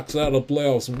Red Sox out of the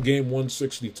playoffs in game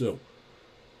 162.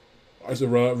 I said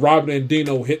Robert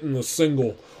Andino hitting a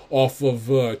single off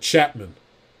of Chapman.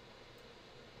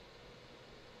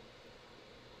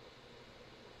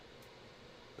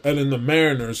 And then the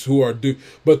Mariners, who are due.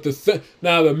 But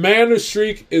now the Mariners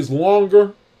streak is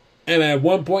longer, and at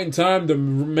one point in time, the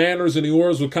Mariners and the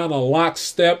Orioles were kind of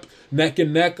lockstep, neck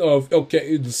and neck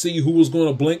to see who was going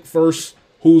to blink first,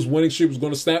 whose winning streak was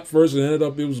going to snap first. And ended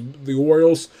up it was the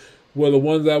Orioles were the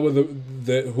ones that were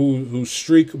whose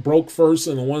streak broke first,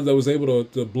 and the ones that was able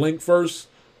to blink first.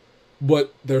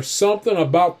 But there's something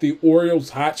about the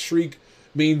Orioles' hot streak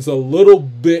means a little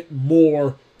bit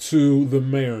more to the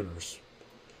Mariners.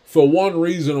 For one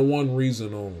reason and one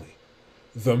reason only.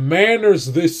 The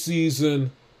Mariners this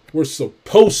season were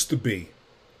supposed to be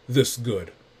this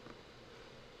good.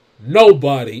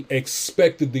 Nobody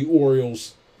expected the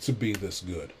Orioles to be this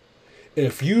good.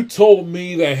 If you told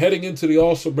me that heading into the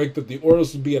All-Star break that the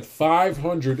Orioles would be at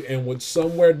 500 and would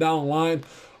somewhere down the line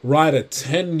ride a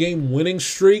 10-game winning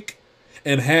streak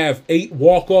and have 8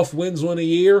 walk-off wins on a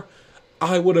year,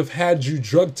 I would have had you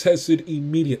drug tested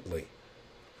immediately.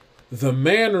 The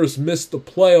Mariners missed the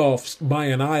playoffs by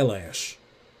an eyelash.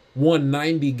 Won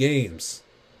 90 games.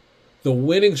 The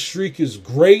winning streak is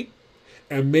great,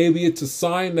 and maybe it's a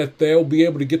sign that they'll be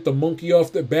able to get the monkey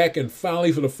off their back and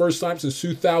finally, for the first time since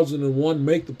 2001,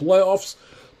 make the playoffs.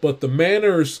 But the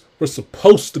Mariners were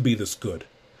supposed to be this good.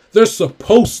 They're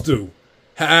supposed to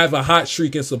have a hot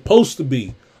streak and supposed to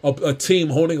be a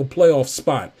team holding a playoff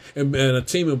spot and a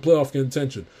team in playoff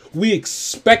contention. We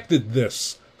expected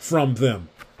this from them.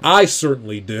 I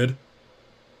certainly did.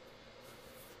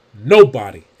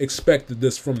 Nobody expected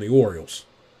this from the Orioles.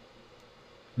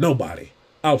 Nobody.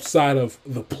 Outside of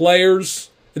the players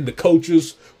and the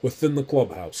coaches within the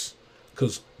clubhouse.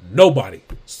 Because nobody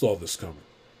saw this coming.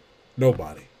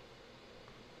 Nobody.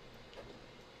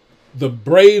 The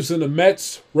Braves and the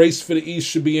Mets race for the East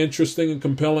should be interesting and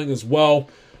compelling as well.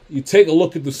 You take a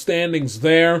look at the standings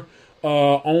there.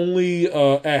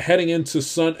 Heading into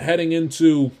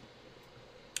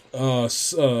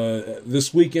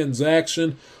this weekend's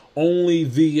action, only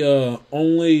a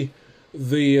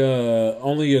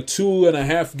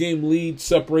 2.5 game lead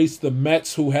separates the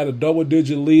Mets, who had a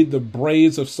double-digit lead. The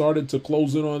Braves have started to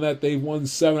close in on that. They've won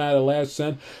 7 out of the last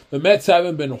 10. The Mets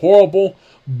haven't been horrible,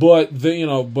 but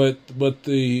them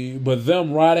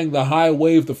riding the high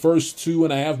wave the first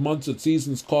 2.5 months of the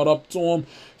season's caught up to them.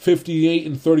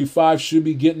 58-35 should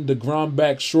be getting DeGrom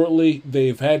back shortly.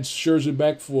 They've had Scherzer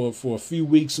back for a few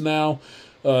weeks now.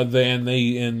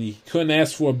 You couldn't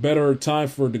ask for a better time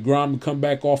for DeGrom to come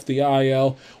back off the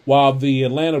IL, while the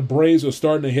Atlanta Braves are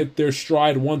starting to hit their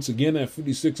stride once again at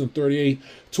 56-38,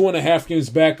 2.5 games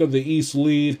back of the East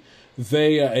lead.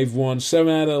 They've won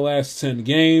 7 out of the last 10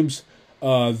 games.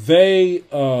 They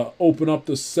open up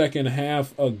the second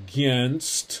half of the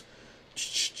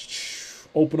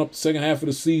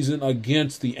season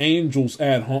against the Angels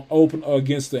at home.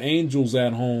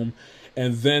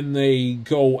 And then they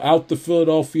go out to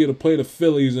Philadelphia to play the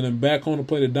Phillies, and then back home to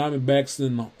play the Diamondbacks,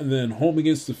 and then home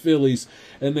against the Phillies,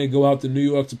 and they go out to New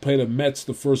York to play the Mets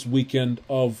the first weekend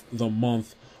of the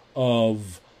month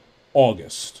of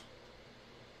August.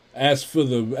 As for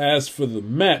the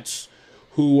Mets,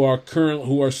 who are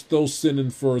still sitting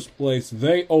in first place,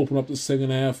 they open up the second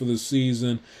half of the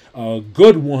season. A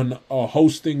good one,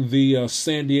 hosting the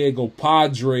San Diego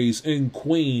Padres in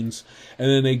Queens, and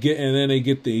then they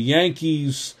get the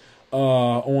Yankees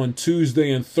on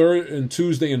Tuesday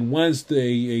and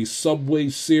Wednesday, a Subway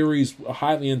Series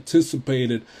highly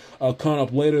anticipated coming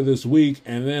up later this week,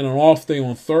 and then an off day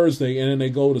on Thursday, and then they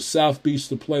go to South Beach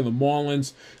to play the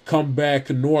Marlins, come back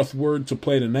northward to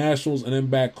play the Nationals, and then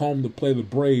back home to play the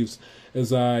Braves,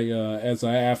 as I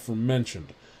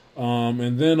aforementioned.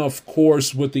 And then, of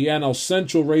course, with the NL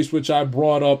Central race, which I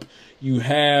brought up, you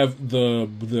have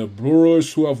the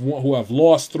Brewers, who have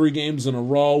lost 3 games in a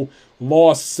row,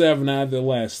 lost 7 out of their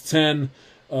last 10.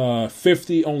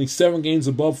 50, only 7 games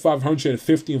above 500 at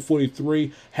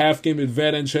 50-43. Half game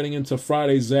advantage heading into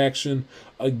Friday's action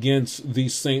against the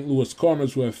St. Louis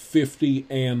Cardinals, who have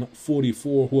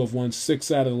 50-44, who have won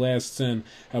 6 out of the last 10,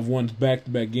 have won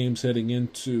back-to-back games heading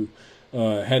into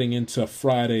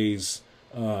Friday's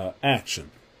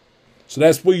action. So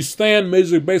that's where you stand,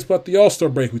 Major League Baseball at the All-Star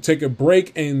break. We take a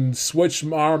break and switch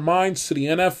our minds to the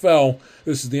NFL.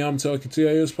 This is the I'm Telling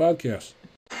TIS podcast.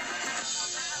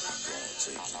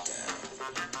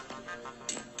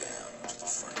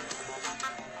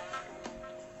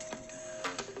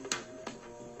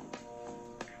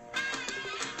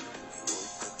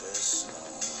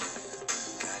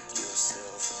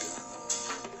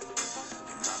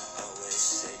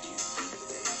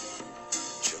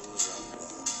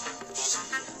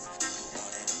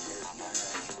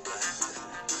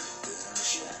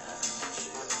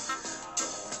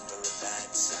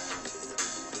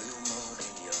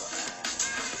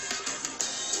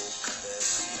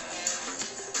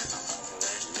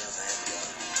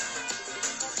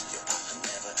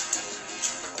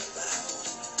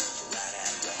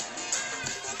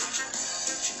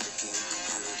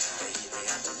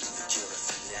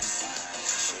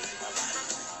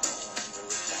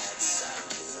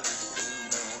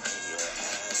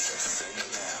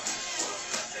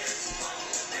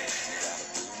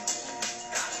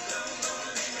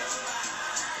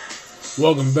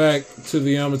 Welcome back to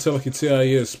the Amatelica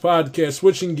TIS podcast.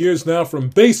 Switching gears now from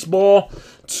baseball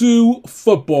to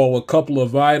football. A couple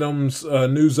of items,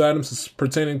 news items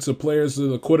pertaining to players of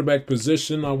the quarterback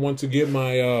position I want to give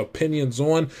my opinions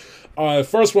on.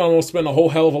 First one I won't spend a whole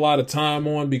hell of a lot of time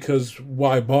on because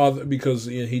why bother? Because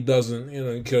he doesn't,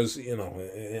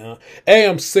 A,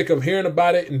 I'm sick of hearing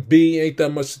about it, and B, ain't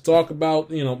that much to talk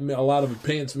about. A lot of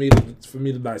opinions for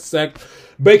me to dissect.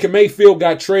 Baker Mayfield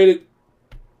got traded.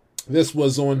 This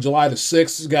was on July the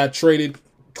 6th. Got traded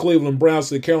Cleveland Browns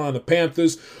to the Carolina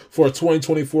Panthers for a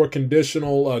 2024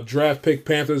 conditional draft pick.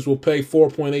 Panthers will pay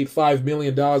 $4.85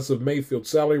 million of Mayfield's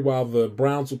salary, while the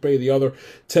Browns will pay the other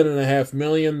 $10.5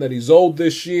 million that he's owed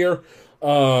this year.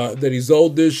 Here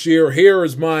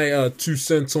is my 2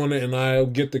 cents on it, and I'll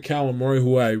get to Callum Murray,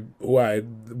 who I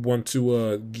want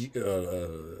to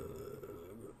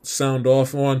sound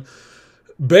off on.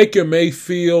 Baker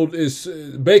Mayfield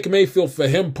for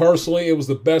him personally, it was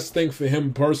the best thing for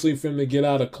him personally for him to get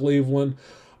out of Cleveland.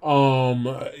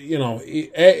 The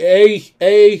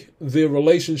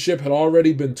relationship had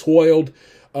already been toiled.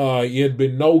 It had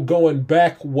been no going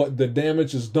back. What the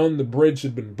damage is done, the bridge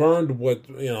had been burned.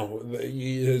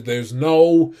 There's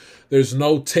no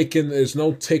taking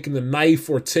the knife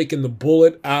or taking the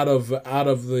bullet out of the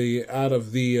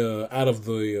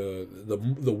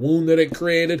wound that it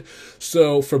created.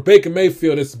 So for Baker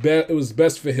Mayfield, it was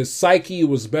best for his psyche. It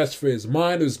was best for his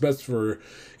mind. It was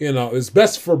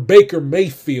best for Baker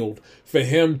Mayfield for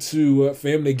him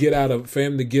to get out of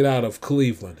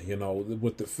Cleveland.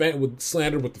 With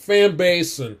slander with the fan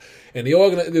base and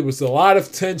there was a lot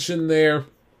of tension there.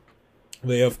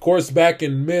 They, of course, back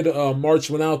in mid-March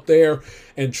went out there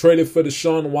and traded for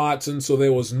Deshaun Watson, so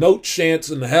there was no chance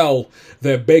in hell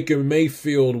that Baker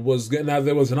Mayfield was getting. Now I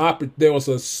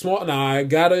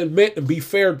gotta admit and be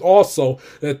fair also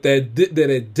that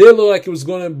it did look like it was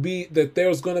going to be that there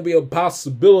was going to be a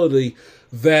possibility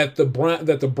that the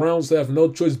Browns have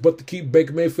no choice but to keep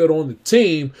Baker Mayfield on the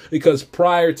team, because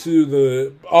prior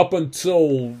to up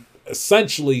until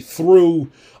essentially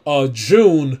through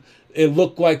June, it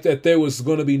looked like that there was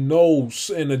going to be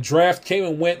and the draft came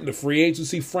and went, and the free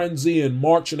agency frenzy in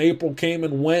March and April came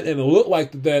and went, and it looked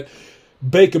like that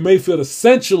Baker Mayfield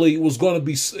essentially was going to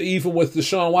be, even with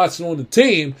Deshaun Watson on the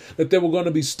team, that they were going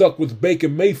to be stuck with Baker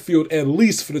Mayfield at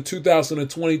least for the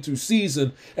 2022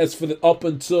 season, as for up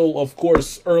until, of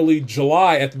course, early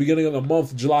July, at the beginning of the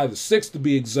month, July the 6th to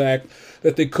be exact,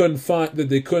 that they couldn't find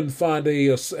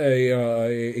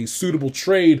a suitable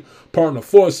trade partner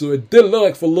for. So it did look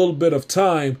like for a little bit of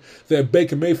time that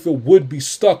Baker Mayfield would be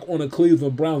stuck on a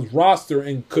Cleveland Browns roster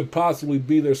and could possibly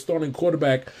be their starting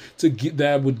quarterback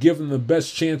that would give them the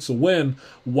best chance to win,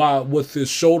 while with his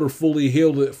shoulder fully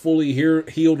healed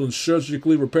and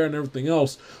surgically repaired and everything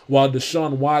else, while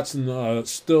Deshaun Watson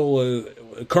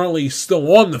currently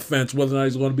still on the fence whether or not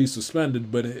he's going to be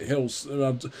suspended, but he's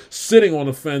sitting on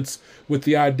the fence with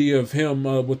the idea of him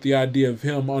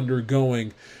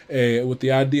undergoing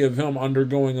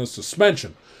a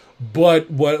suspension. But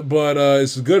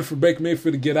it's good for Baker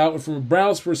Mayfield to get out. And from a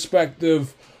Browns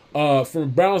perspective,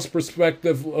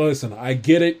 listen, I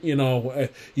get it. You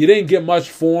didn't get much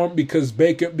for him because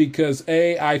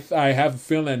I have a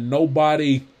feeling that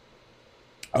nobody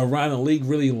around the league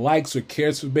really likes or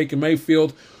cares for Baker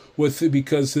Mayfield,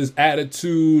 because his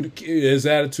attitude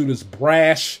is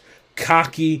brash,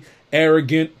 cocky,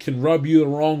 arrogant, can rub you the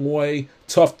wrong way,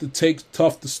 tough to take,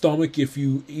 tough to stomach if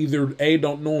you either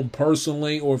don't know him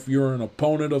personally or if you're an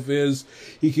opponent of his.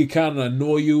 He can kind of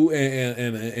annoy you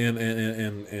and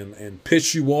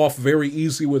piss you off very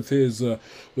easily with his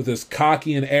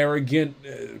cocky and arrogant,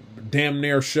 damn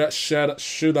near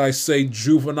should I say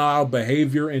juvenile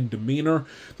behavior and demeanor,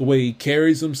 the way he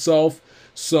carries himself.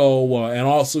 So and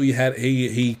also he after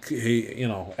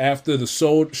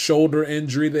the shoulder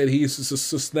injury that he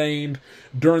sustained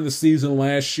during the season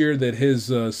last year, that his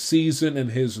season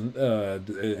and his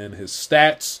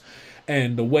stats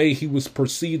and the way he was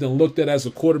perceived and looked at as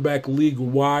a quarterback league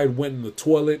wide went in the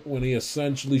toilet when he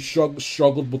essentially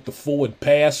struggled with the forward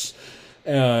pass.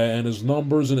 And his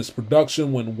numbers and his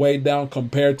production went way down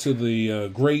compared to the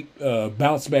great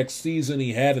bounce back season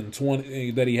he had in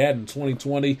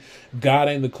 2020,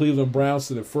 guiding the Cleveland Browns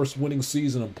to their first winning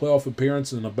season and playoff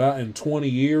appearance in about 20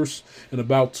 years, and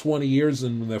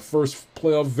their first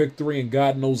playoff victory in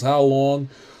God knows how long,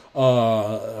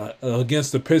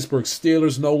 against the Pittsburgh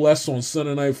Steelers, no less, on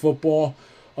Sunday Night Football.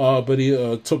 But he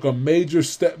took a major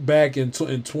step back in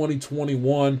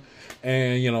 2021.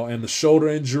 And the shoulder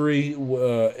injury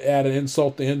added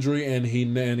insult to injury, and he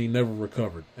never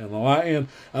recovered. And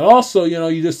also,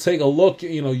 you just take a look.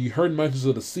 You heard mentions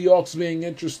of the Seahawks being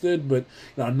interested, but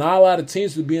not a lot of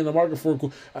teams would be in the market for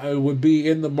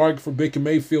Baker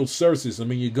Mayfield's services. I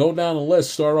mean, you go down the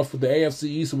list, start off with the AFC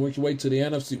East and work your way to the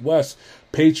NFC West.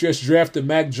 Patriots drafted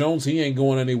Mac Jones. He ain't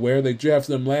going anywhere. They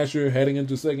drafted him last year, heading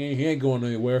into the second year. He ain't going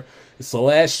anywhere. It's the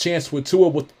last chance with Tua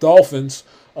with the Dolphins.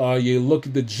 You look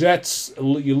at the Jets.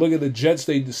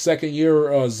 The second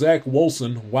year, Zach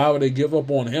Wilson. Why would they give up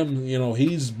on him?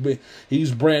 He's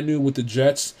brand new with the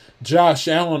Jets. Josh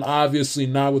Allen, obviously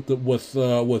not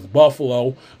with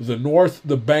Buffalo. The North,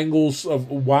 the Bengals.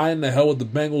 Why in the hell would the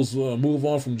Bengals move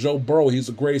on from Joe Burrow? He's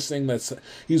the greatest thing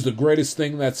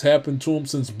that's happened to him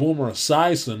since Boomer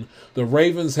Esiason. The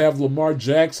Ravens have Lamar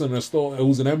Jackson,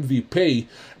 who's an MVP,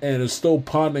 and is still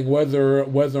pondering whether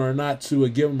or not to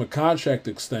give him a contract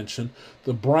extension.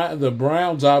 The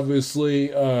Browns obviously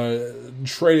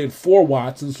traded for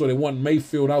Watson, so they want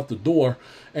Mayfield out the door.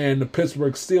 And the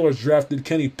Pittsburgh Steelers drafted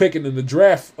Kenny Pickett in the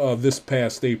draft this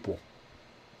past April.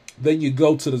 Then you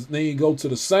go to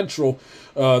the Central.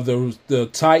 The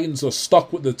Titans are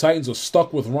stuck with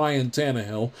Ryan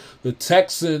Tannehill. The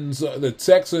Texans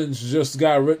just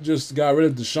got rid of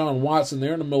Deshaun Watson.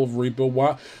 They're in the middle of a rebuild.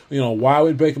 Why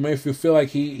would Baker Mayfield feel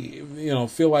like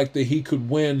that he could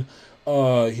win?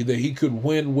 That he could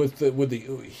win with the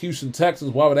Houston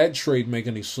Texans? Why would that trade make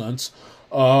any sense?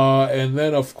 And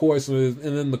then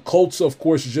the Colts, of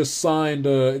course, just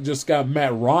got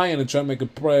Matt Ryan to try to make a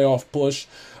playoff push,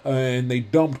 and they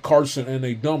dumped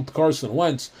Carson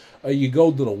Wentz. You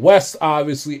go to the West,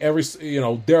 obviously,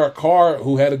 Derek Carr,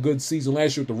 who had a good season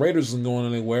last year with the Raiders, isn't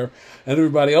going anywhere, and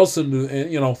everybody else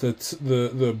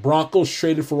the Broncos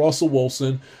traded for Russell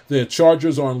Wilson. The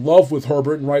Chargers are in love with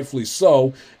Herbert, and rightfully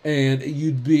so. And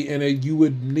you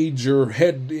would need your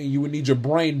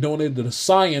brain donated to the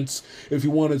science if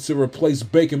you wanted to replace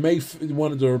Patrick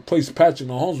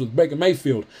Mahomes with Baker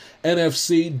Mayfield.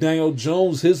 NFC, Daniel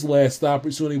Jones, his last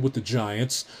opportunity with the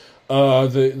Giants.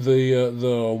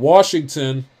 The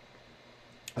Washington,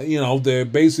 they're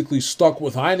basically stuck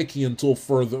with Heineke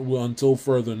until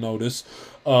further notice.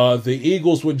 The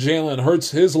Eagles with Jalen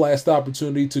Hurts, his last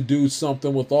opportunity to do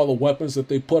something with all the weapons that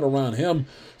they put around him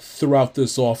throughout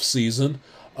this offseason.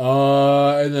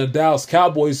 And the Dallas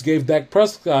Cowboys gave Dak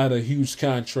Prescott a huge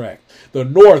contract. The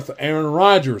North, Aaron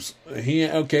Rodgers,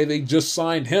 they just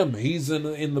signed him. He's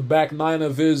in the back nine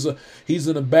of his. He's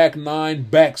in the back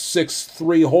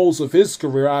 6-3 holes of his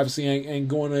career. Obviously, ain't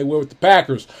going anywhere with the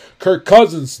Packers. Kirk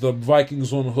Cousins, the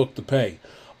Vikings on the hook to pay.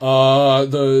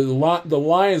 The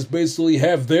Lions basically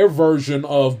have their version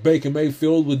of Baker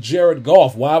Mayfield with Jared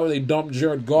Goff. Why would they dump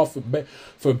Jared Goff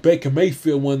for Baker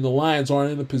Mayfield when the Lions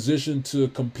aren't in a position to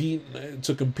compete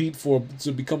to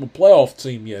become a playoff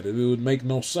team yet? It would make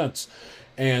no sense.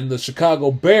 And the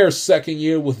Chicago Bears' second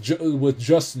year with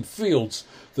Justin Fields.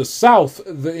 The South,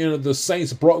 the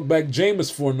Saints brought back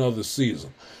Jameis for another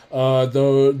season.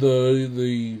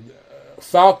 The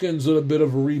Falcons are a bit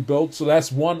of a rebuild, so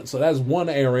that's one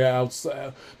area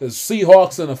outside. The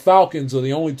Seahawks and the Falcons are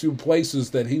the only two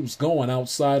places that he was going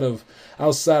outside of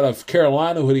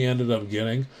Carolina, who he ended up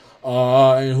getting.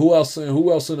 And who else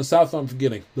in the South I'm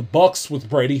forgetting? The Bucks with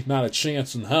Brady, not a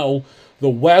chance in hell. The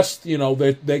West,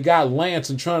 they got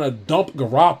Lance and trying to dump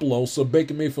Garoppolo, so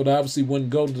Baker Mayfield obviously wouldn't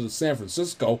go to San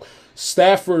Francisco.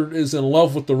 Stafford is in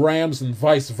love with the Rams and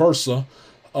vice versa.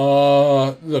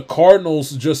 The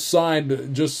Cardinals just signed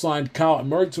Kyler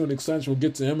Murray to an extension. We'll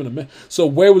get to him in a minute. So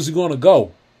where was he going to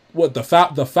go? What, the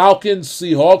Falcons,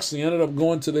 Seahawks? He ended up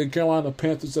going to the Carolina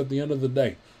Panthers at the end of the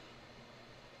day.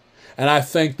 And I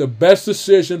think the best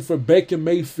decision for Baker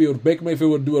Mayfield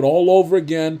would do it all over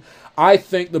again. I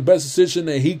think the best decision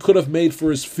that he could have made for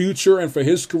his future and for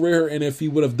his career, and if he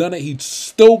would have done it, he'd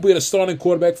still be the starting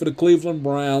quarterback for the Cleveland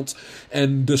Browns,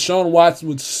 and Deshaun Watson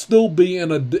would still be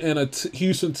in a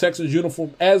Houston Texans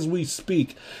uniform as we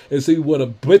speak, as he would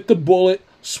have bit the bullet,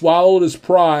 swallowed his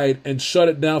pride, and shut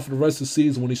it down for the rest of the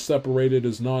season when he separated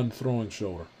his non-throwing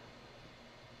shoulder.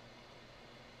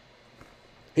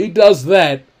 He does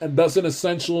that and doesn't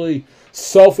essentially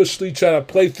selfishly try to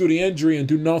play through the injury and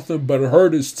do nothing but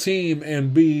hurt his team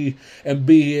and be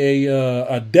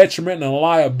a detriment and a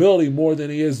liability more than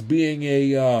he is being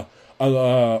a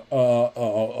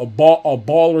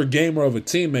baller gamer of a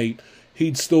teammate.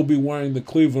 He'd still be wearing the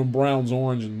Cleveland Browns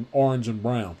orange and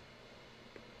brown.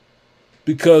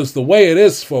 Because the way it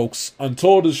is, folks,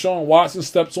 until Deshaun Watson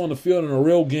steps on the field in a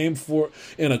real game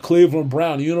in a Cleveland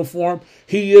Brown uniform,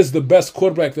 he is the best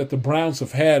quarterback that the Browns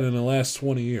have had in the last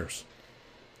 20 years.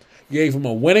 Gave him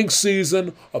a winning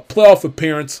season, a playoff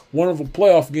appearance, wonderful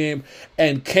playoff game,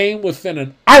 and came within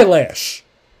an eyelash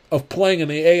of playing in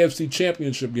the AFC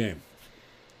Championship game.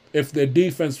 If their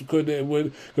defense could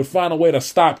find a way to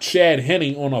stop Chad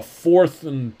Henne on a 4th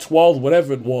and 12,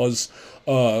 whatever it was,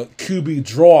 QB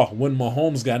draw when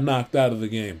Mahomes got knocked out of the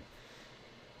game.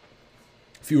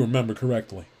 If you remember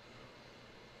correctly.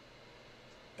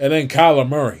 And then Kyler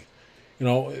Murray,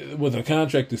 with a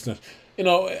contract extension.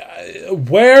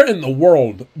 Where in the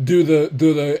world do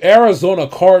the Arizona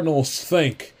Cardinals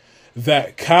think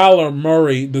that Kyler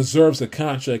Murray deserves a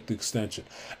contract extension?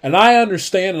 And I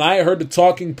understand, and I heard the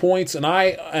talking points, and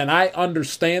I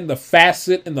understand the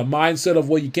facet and the mindset of,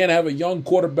 well, you can't have a young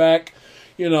quarterback,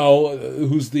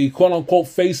 who's the quote-unquote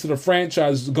face of the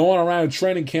franchise, going around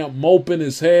training camp moping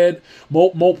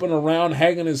around,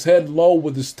 hanging his head low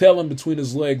with his tail in between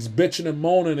his legs, bitching and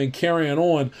moaning and carrying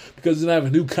on because he doesn't have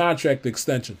a new contract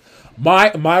extension.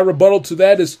 My rebuttal to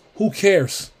that is, who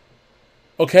cares?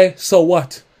 Okay, so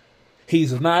what?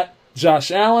 He's not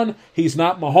Josh Allen. He's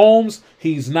not Mahomes.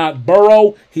 He's not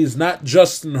Burrow. He's not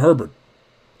Justin Herbert.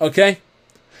 Okay?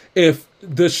 If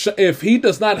he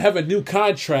does not have a new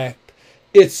contract,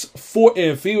 if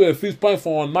he's playing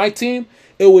for on my team,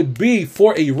 it would be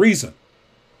for a reason.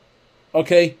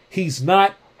 Okay? He's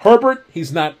not Herbert.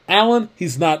 He's not Allen.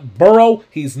 He's not Burrow.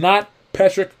 He's not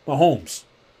Patrick Mahomes.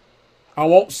 I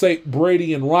won't say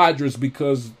Brady and Rodgers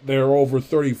because they're over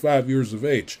 35 years of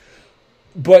age.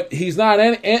 But he's not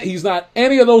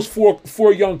any of those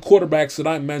four young quarterbacks that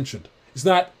I mentioned. He's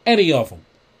not any of them.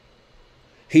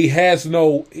 He's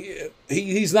not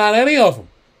any of them.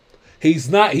 He's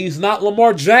not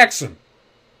Lamar Jackson,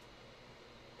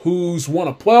 who's won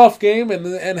a playoff game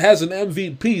and has an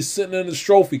MVP sitting in his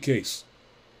trophy case.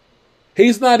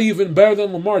 He's not even better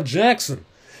than Lamar Jackson.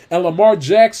 And Lamar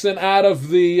Jackson, out of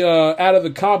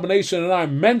the combination that I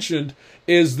mentioned,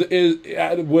 is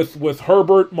with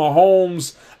Herbert,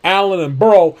 Mahomes, Allen, and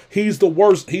Burrow, he's the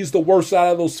worst. He's the worst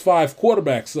out of those 5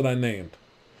 quarterbacks that I named.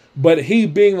 But he,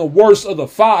 being the worst of the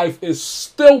 5, is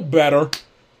still better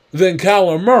than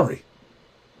Kyler Murray.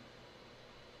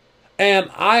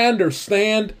 And I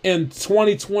understand in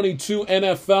 2022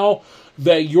 NFL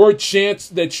that your chance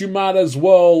that you might as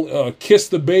well kiss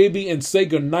the baby and say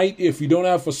goodnight if you don't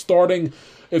have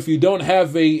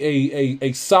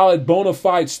a solid bona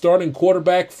fide starting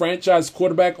quarterback, franchise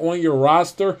quarterback on your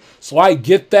roster. So I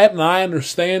get that, and I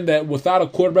understand that without a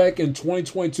quarterback in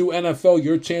 2022 NFL,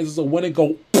 your chances of winning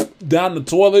go down the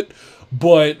toilet.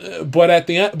 But at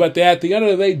the end of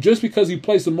the day, just because he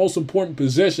plays the most important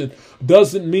position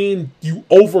doesn't mean you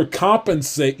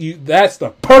overcompensate. That's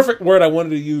the perfect word I wanted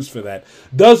to use for that.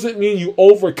 Doesn't mean you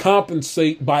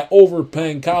overcompensate by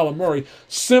overpaying Kyler Murray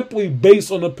simply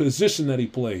based on the position that he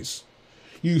plays.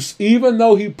 Even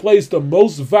though he plays the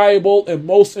most valuable and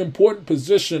most important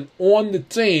position on the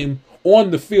team,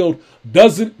 on the field,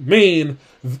 doesn't mean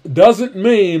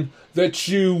that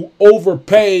you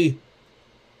overpay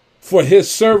for his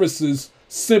services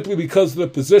simply because of the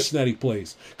position that he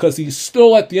plays. Because he's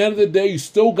still, at the end of the day, you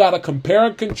still got to compare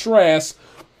and contrast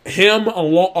him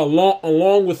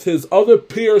along with his other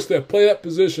peers that play that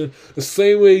position the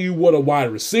same way you would a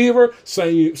wide receiver,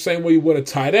 same way you would a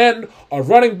tight end, a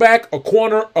running back, a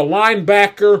corner, a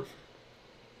linebacker,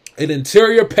 an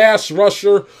interior pass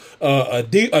rusher, a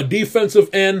defensive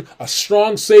end, a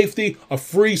strong safety, a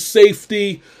free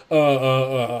safety,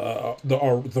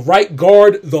 the right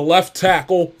guard, the left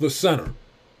tackle, the center.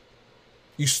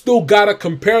 You still gotta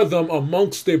compare them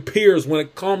amongst their peers when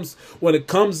it comes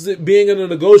to being in a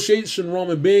negotiation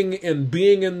room and being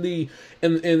in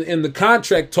the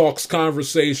contract talks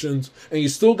conversations, and you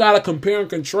still gotta compare and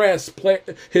contrast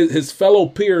his fellow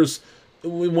peers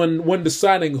when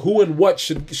deciding who and what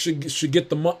should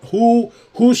get the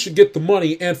who should get the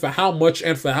money and for how much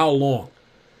and for how long.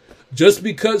 Just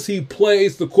because he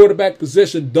plays the quarterback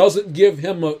position doesn't give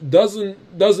him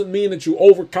doesn't mean that you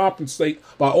overcompensate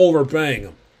by overpaying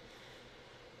him.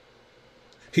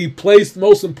 He plays the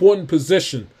most important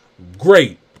position.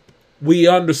 Great. We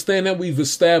understand that. We've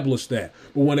established that.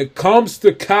 But when it comes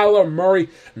to Kyler Murray,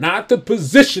 not the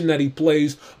position that he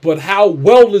plays, but how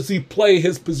well does he play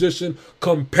his position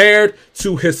compared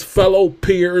to his fellow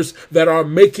peers that are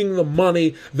making the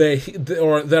money that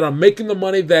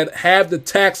have the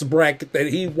tax bracket that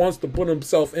he wants to put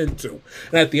himself into.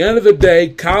 And at the end of the day,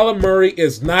 Kyler Murray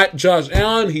is not Josh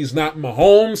Allen. He's not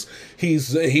Mahomes.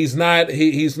 He's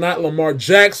not Lamar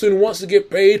Jackson who wants to get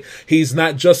paid. He's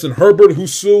not Justin Herbert who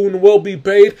soon will be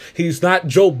paid. He's not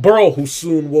Joe Burrow who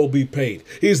soon will be paid.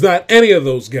 He's not any of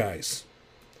those guys.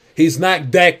 He's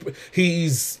not Dak.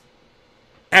 He's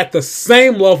at the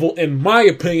same level, in my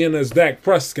opinion, as Dak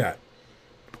Prescott,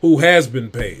 who has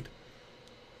been paid.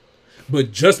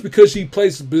 But just because he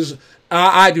plays the position,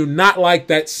 I do not like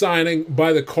that signing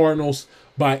by the Cardinals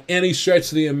by any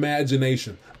stretch of the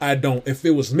imagination. I don't. If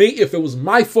it was me, if it was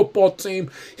my football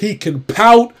team, he can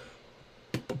pout,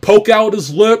 poke out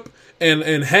his lip,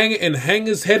 and hang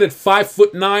his head at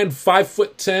 5'9",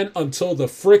 5'10" until the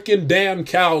freaking damn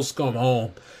cows come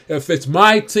home. If it's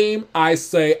my team, I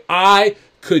say I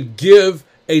could give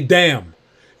a damn.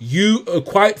 You,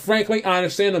 quite frankly, I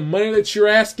understand the money that you're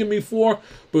asking me for,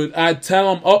 but I'd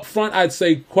tell him up front, I'd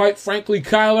say, quite frankly,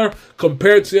 Kyler,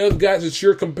 compared to the other guys that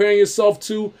you're comparing yourself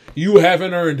to, you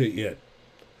haven't earned it yet.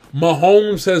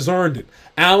 Mahomes has earned it.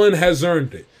 Allen has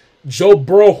earned it. Joe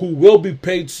Burrow, who will be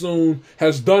paid soon,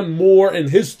 has done more in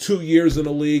his 2 years in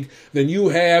the league than you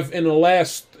have in the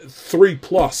last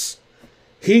 3+.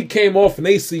 He came off an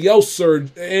ACL surge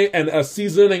and a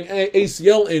season-ending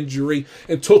ACL injury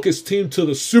and took his team to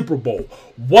the Super Bowl.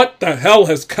 What the hell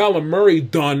has Kyler Murray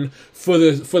done for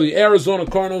the Arizona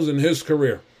Cardinals in his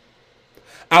career?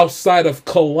 Outside of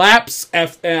collapse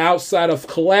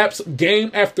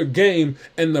game after game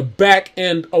in the back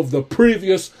end of the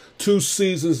previous 2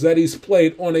 seasons that he's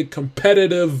played on a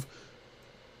competitive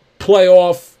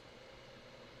playoff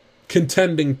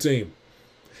contending team.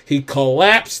 He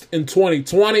collapsed in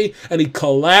 2020 and he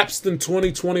collapsed in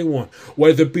 2021.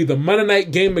 Whether it be the Monday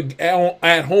night game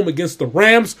at home against the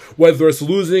Rams, whether it's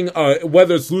losing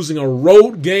a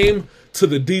road game to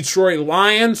the Detroit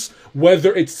Lions,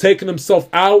 whether it's taking himself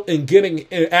out and getting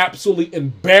absolutely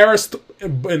embarrassed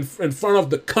in front of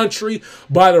the country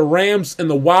by the Rams in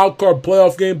the wild card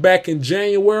playoff game back in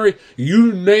January,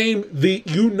 you name the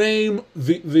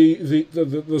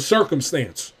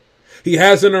circumstance. He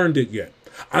hasn't earned it yet.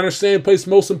 I understand he plays the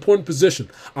most important position.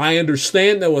 I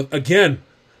understand that,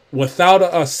 without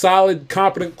a solid,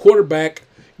 competent quarterback,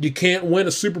 you can't win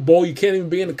a Super Bowl. You can't even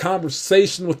be in a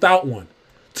conversation without one.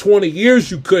 20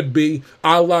 years you could be,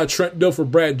 a la Trent Dilfer,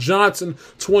 Brad Johnson.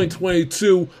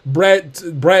 2022,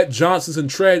 Brad Johnsons and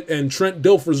Trent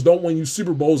Dilfers don't win you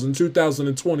Super Bowls in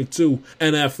 2022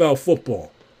 NFL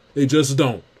football. They just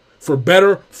don't. For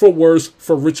better, for worse,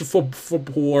 for richer, for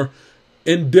poor,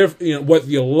 indifferent. Whether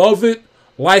you love it,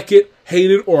 like it, hate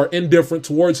it, or indifferent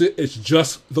towards it, it's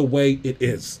just the way it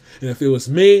is. And if it was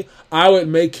me, I would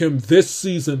make him this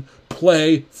season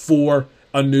play for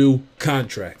a new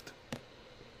contract.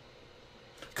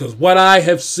 Because what I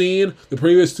have seen the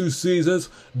previous 2 seasons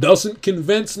doesn't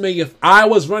convince me, if I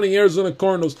was running Arizona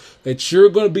Cardinals, that you're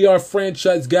going to be our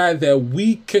franchise guy, that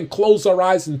we can close our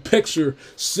eyes and picture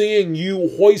seeing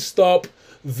you hoist up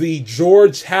the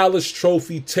George Halas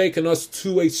Trophy, taking us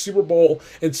to a Super Bowl,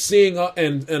 and seeing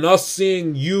us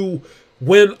seeing you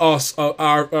win us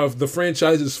the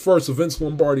franchise's first Vince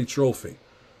Lombardi Trophy.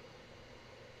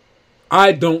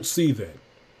 I don't see that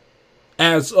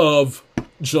as of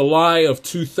July of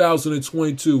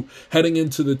 2022, heading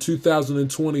into the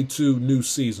 2022 new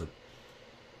season.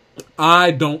 I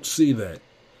don't see that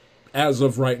as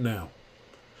of right now.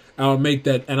 I would make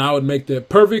that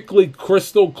perfectly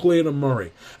crystal clear to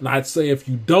Murray. And I'd say if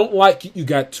you don't like it, you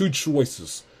got 2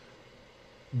 choices.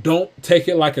 Don't take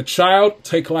it like a child,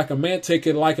 take it like a man, take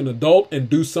it like an adult, and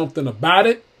do something about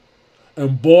it.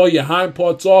 And boil your hind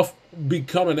parts off,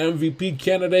 become an MVP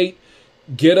candidate.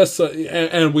 Get us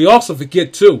and we also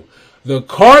forget too, the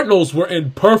Cardinals were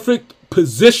in perfect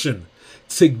position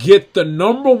to get the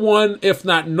number 1, if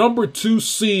not number 2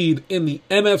 seed in the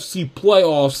NFC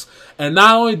playoffs. And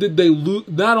not only did they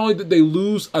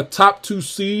lose a top 2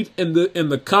 seed in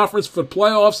the conference for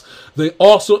playoffs, they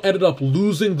also ended up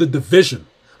losing the division.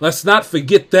 Let's not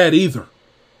forget that either.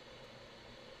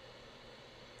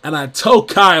 And I told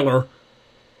Kyler,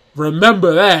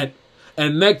 remember that.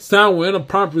 And next time we're in a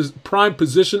prime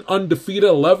position, undefeated,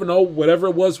 11-0, whatever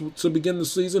it was to begin the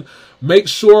season, make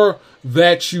sure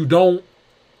that you don't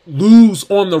lose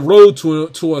on the road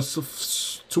to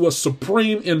a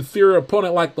supreme inferior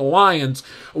opponent like the Lions.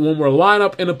 When we're lined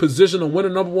up in a position to win a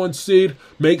number 1 seed,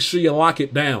 make sure you lock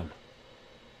it down.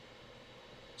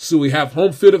 So we have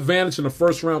home field advantage in the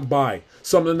first round bye.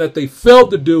 Something that they failed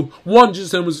to do. One,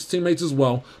 just him with his teammates as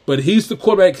well. But he's the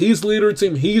quarterback. He's the leader of the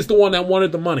team. He's the one that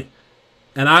wanted the money.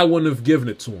 And I wouldn't have given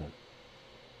it to him.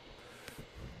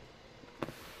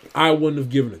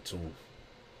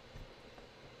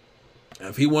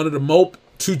 If he wanted to mope,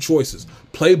 2 choices.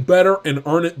 Play better and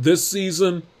earn it this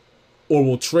season, or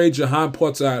we'll trade your hind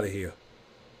parts out of here.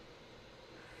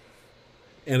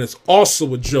 And it's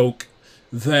also a joke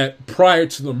that prior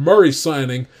to the Murray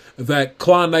signing, that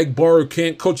Klondike Borough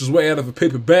can't coach his way out of a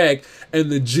paper bag,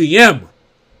 and the GM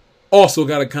also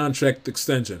got a contract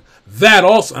extension. That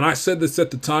also, and I said this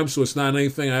at the time, so it's not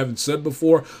anything I haven't said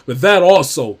before, but that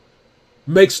also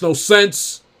makes no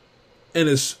sense and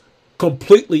is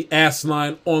completely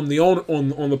asinine on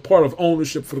the part of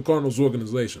ownership for the Cardinals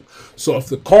organization. So if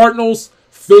the Cardinals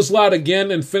fizzle out again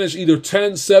and finish either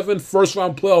 10-7 first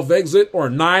round playoff exit, or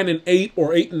 9-8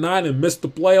 or 8-9 and miss the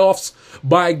playoffs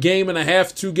by a game and a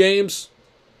half, 2 games,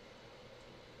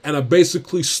 and are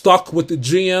basically stuck with the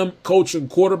GM, coach, and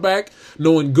quarterback,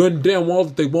 knowing good and damn well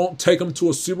that they won't take them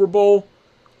to a Super Bowl,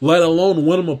 let alone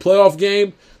win them a playoff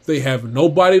game, they have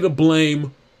nobody to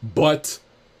blame but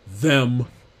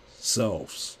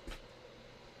themselves.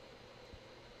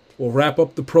 We'll wrap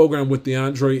up the program with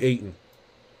DeAndre Ayton.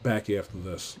 Back after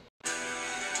this.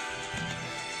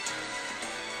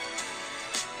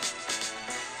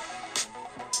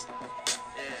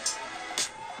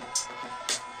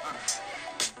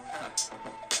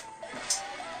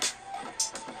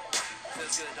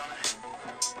 Feels good, don't it?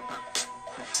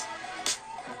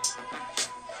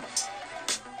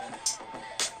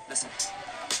 Listen.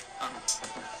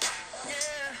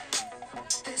 Yeah,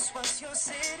 this was your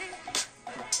city.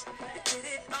 You did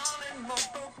it all and more,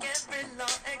 broke every law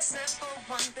except for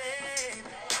one, babe.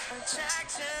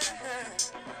 Attraction,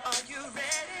 are you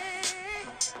ready?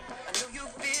 I know you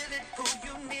feel it, pull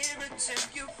you nearer till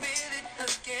you feel it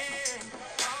again.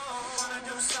 Oh, wanna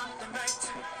do something right,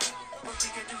 but we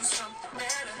can do something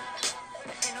better.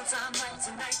 There ain't no time like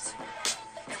tonight,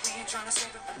 and we ain't trying to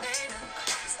save it for later.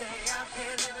 Stay out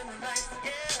here living the life,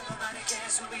 yeah. Nobody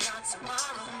cares who we are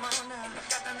tomorrow morning.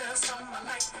 Got that little something I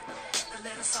like, the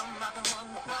little something I've been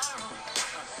wanting to borrow.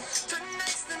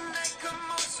 Tonight's the night,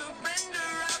 come on, surrender.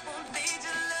 I won't lead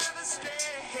your love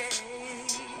astray,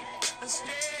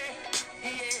 astray,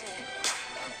 yeah.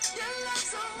 Your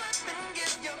love's a weapon,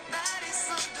 give your body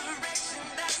some direction.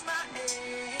 That's my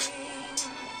aim.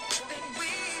 Then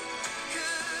we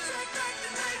could take back the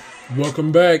night.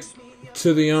 Welcome back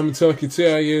to the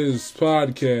Amatelikitea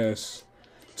podcast.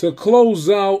 To close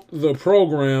out the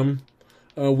program,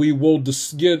 we will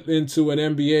get into an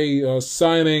NBA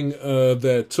signing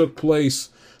that took place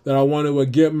that I want to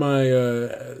get my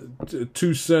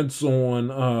 2 cents on,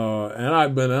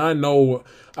 and I know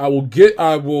I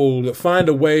will find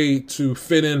a way to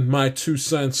fit in my 2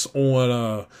 cents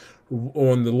on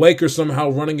the Lakers somehow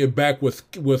running it back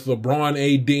with LeBron,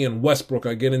 AD, and Westbrook.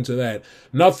 I get into that.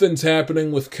 Nothing's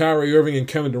happening with Kyrie Irving and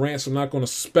Kevin Durant, so I'm not going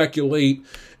to speculate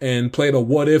and play the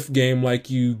what-if game like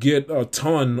you get a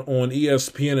ton on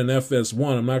ESPN and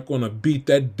FS1. I'm not going to beat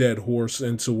that dead horse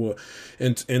into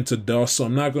dust, so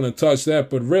I'm not going to touch that.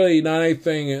 But really, not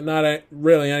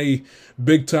really any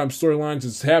big-time storylines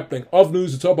is happening. Of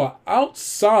news to talk about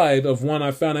outside of one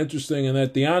I found interesting, and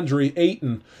that DeAndre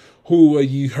Ayton, who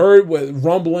you heard with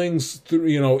rumblings,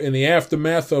 in the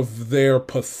aftermath of their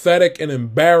pathetic and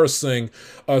embarrassing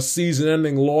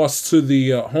season-ending loss to the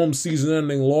home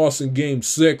season-ending loss in Game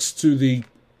 6 to the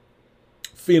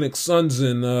Phoenix Suns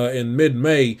in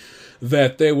mid-May,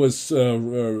 that there was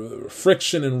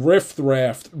friction and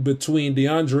rift-raft between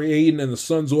DeAndre Ayton and the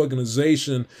Suns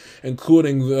organization,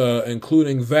 including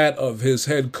that of his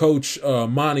head coach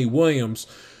Monty Williams.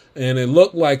 And it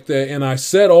looked like that. And I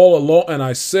said all along, and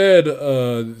I said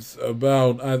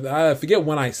about, I forget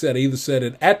when I said it. I either said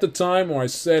it at the time or I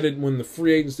said it when the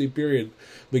free agency period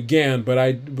began.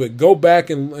 But go back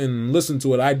and listen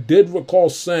to it. I did recall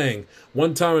saying,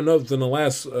 one time or another in the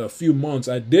last few months,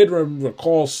 I did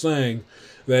recall saying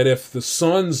that if the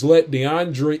Suns let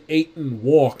DeAndre Ayton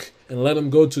walk and let him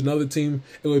go to another team,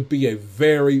 it would be a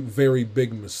very, very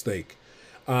big mistake.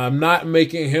 I'm not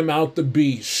making him out to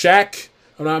be Shaq.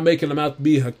 I'm not making him out to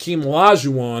be Hakeem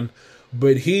Olajuwon,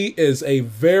 but he is a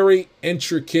very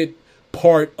intricate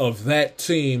part of that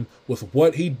team with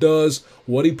what he does,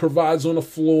 what he provides on the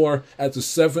floor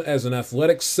as an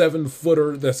athletic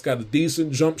 7-footer that's got a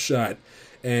decent jump shot,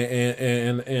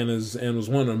 and was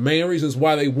one of the main reasons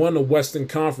why they won the Western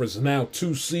Conference now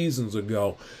 2 seasons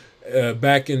ago.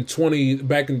 Back in the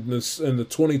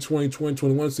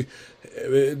 2020-2021 season,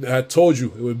 I told you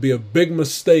it would be a big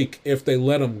mistake if they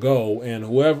let him go. And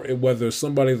whether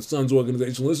somebody in the Suns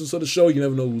organization listens to the show, you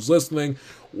never know who's listening,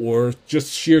 or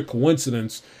just sheer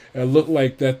coincidence. It looked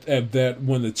like that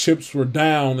when the chips were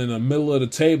down in the middle of the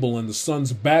table and the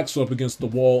Suns' backs were up against the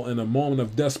wall in a moment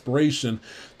of desperation,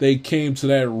 they came to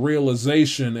that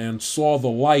realization and saw the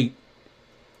light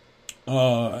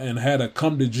and had a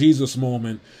come to Jesus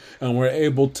moment, and were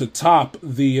able to top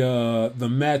the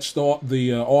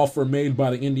offer made by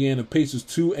the Indiana Pacers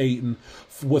to Ayton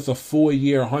with a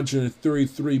 4-year,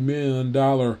 $133 million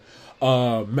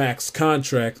max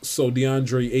contract. So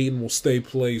DeAndre Ayton will stay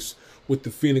placed with the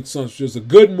Phoenix Suns, which is a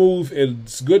good move.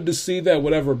 It's good to see that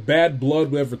whatever bad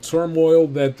blood, whatever turmoil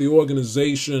that the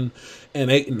organization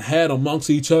and Ayton had amongst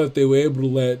each other, they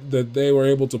were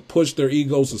able to push their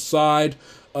egos aside.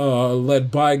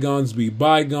 Let bygones be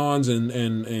bygones,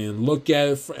 and look at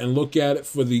it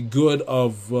for the good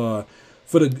of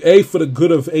for the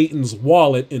good of Ayton's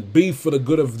wallet, and B, for the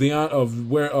good of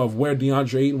where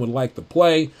DeAndre Ayton would like to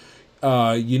play.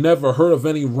 You never heard of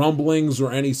any rumblings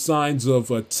or any signs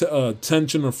of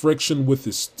tension or friction with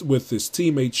his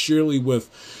teammate Shirley,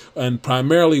 and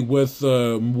primarily with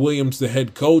Williams, the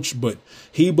head coach. But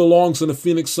he belongs in the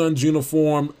Phoenix Suns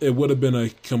uniform. It would have been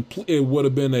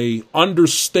a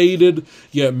understated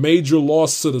yet major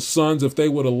loss to the Suns if they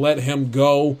would have let him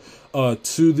go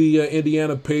to the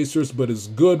Indiana Pacers. But it's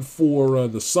good for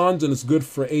the Suns, and it's good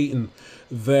for Ayton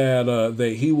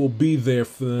that he will be there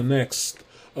for the next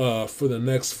 4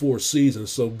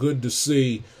 seasons. So good to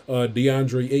see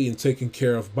DeAndre Ayton taken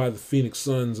care of by the Phoenix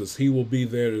Suns, as he will be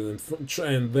there,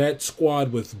 and that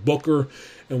squad with Booker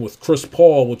and with Chris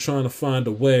Paul will trying to find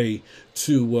a way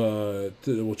to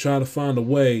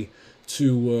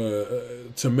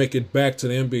make it back to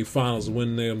the NBA Finals and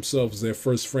win themselves their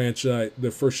first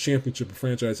championship in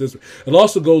franchise history. It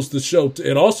also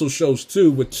shows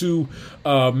too, with 2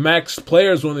 max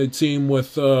players on the team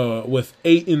with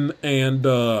Ayton and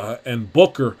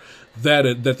Booker,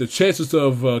 that the chances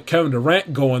of Kevin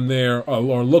Durant going there are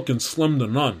looking slim to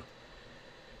none.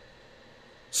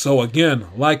 So again,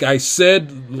 like I said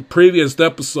in the previous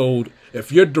episode,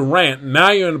 if you're Durant,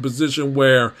 now you're in a position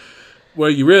where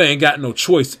you really ain't got no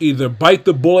choice. Either bite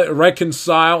the bullet,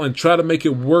 reconcile, and try to make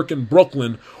it work in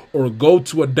Brooklyn, or go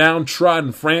to a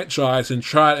downtrodden franchise and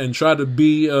try to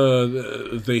be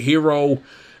the hero,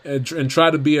 and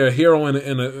try to be a hero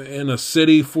in a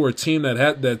city for a team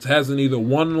that hasn't either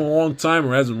won in a long time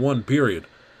or hasn't won, period.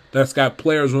 That's got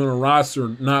players on a roster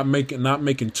not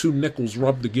making 2 nickels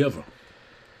rub together,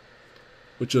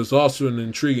 which is also an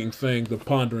intriguing thing to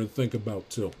ponder and think about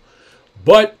too.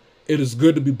 But it is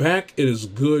good to be back. It is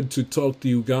good to talk to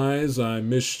you guys. I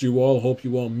missed you all. Hope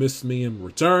you all missed me in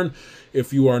return.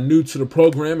 If you are new to the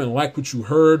program and like what you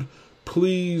heard,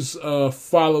 please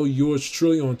follow yours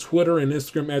truly on Twitter and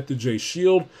Instagram at the J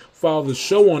Shield. Follow the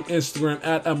show on Instagram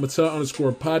at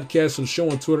 @Mattel_podcast, and the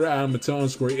show on Twitter at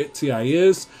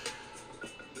 @Mattel_TIS.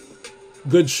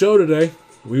 Good show today.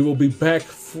 We will be back.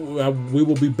 We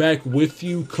will be back with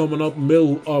you coming up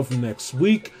middle of next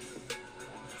week.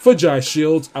 For Jai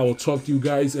Shields, I will talk to you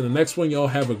guys in the next one. Y'all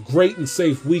have a great and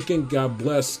safe weekend. God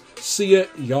bless. See ya.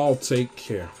 Y'all take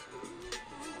care.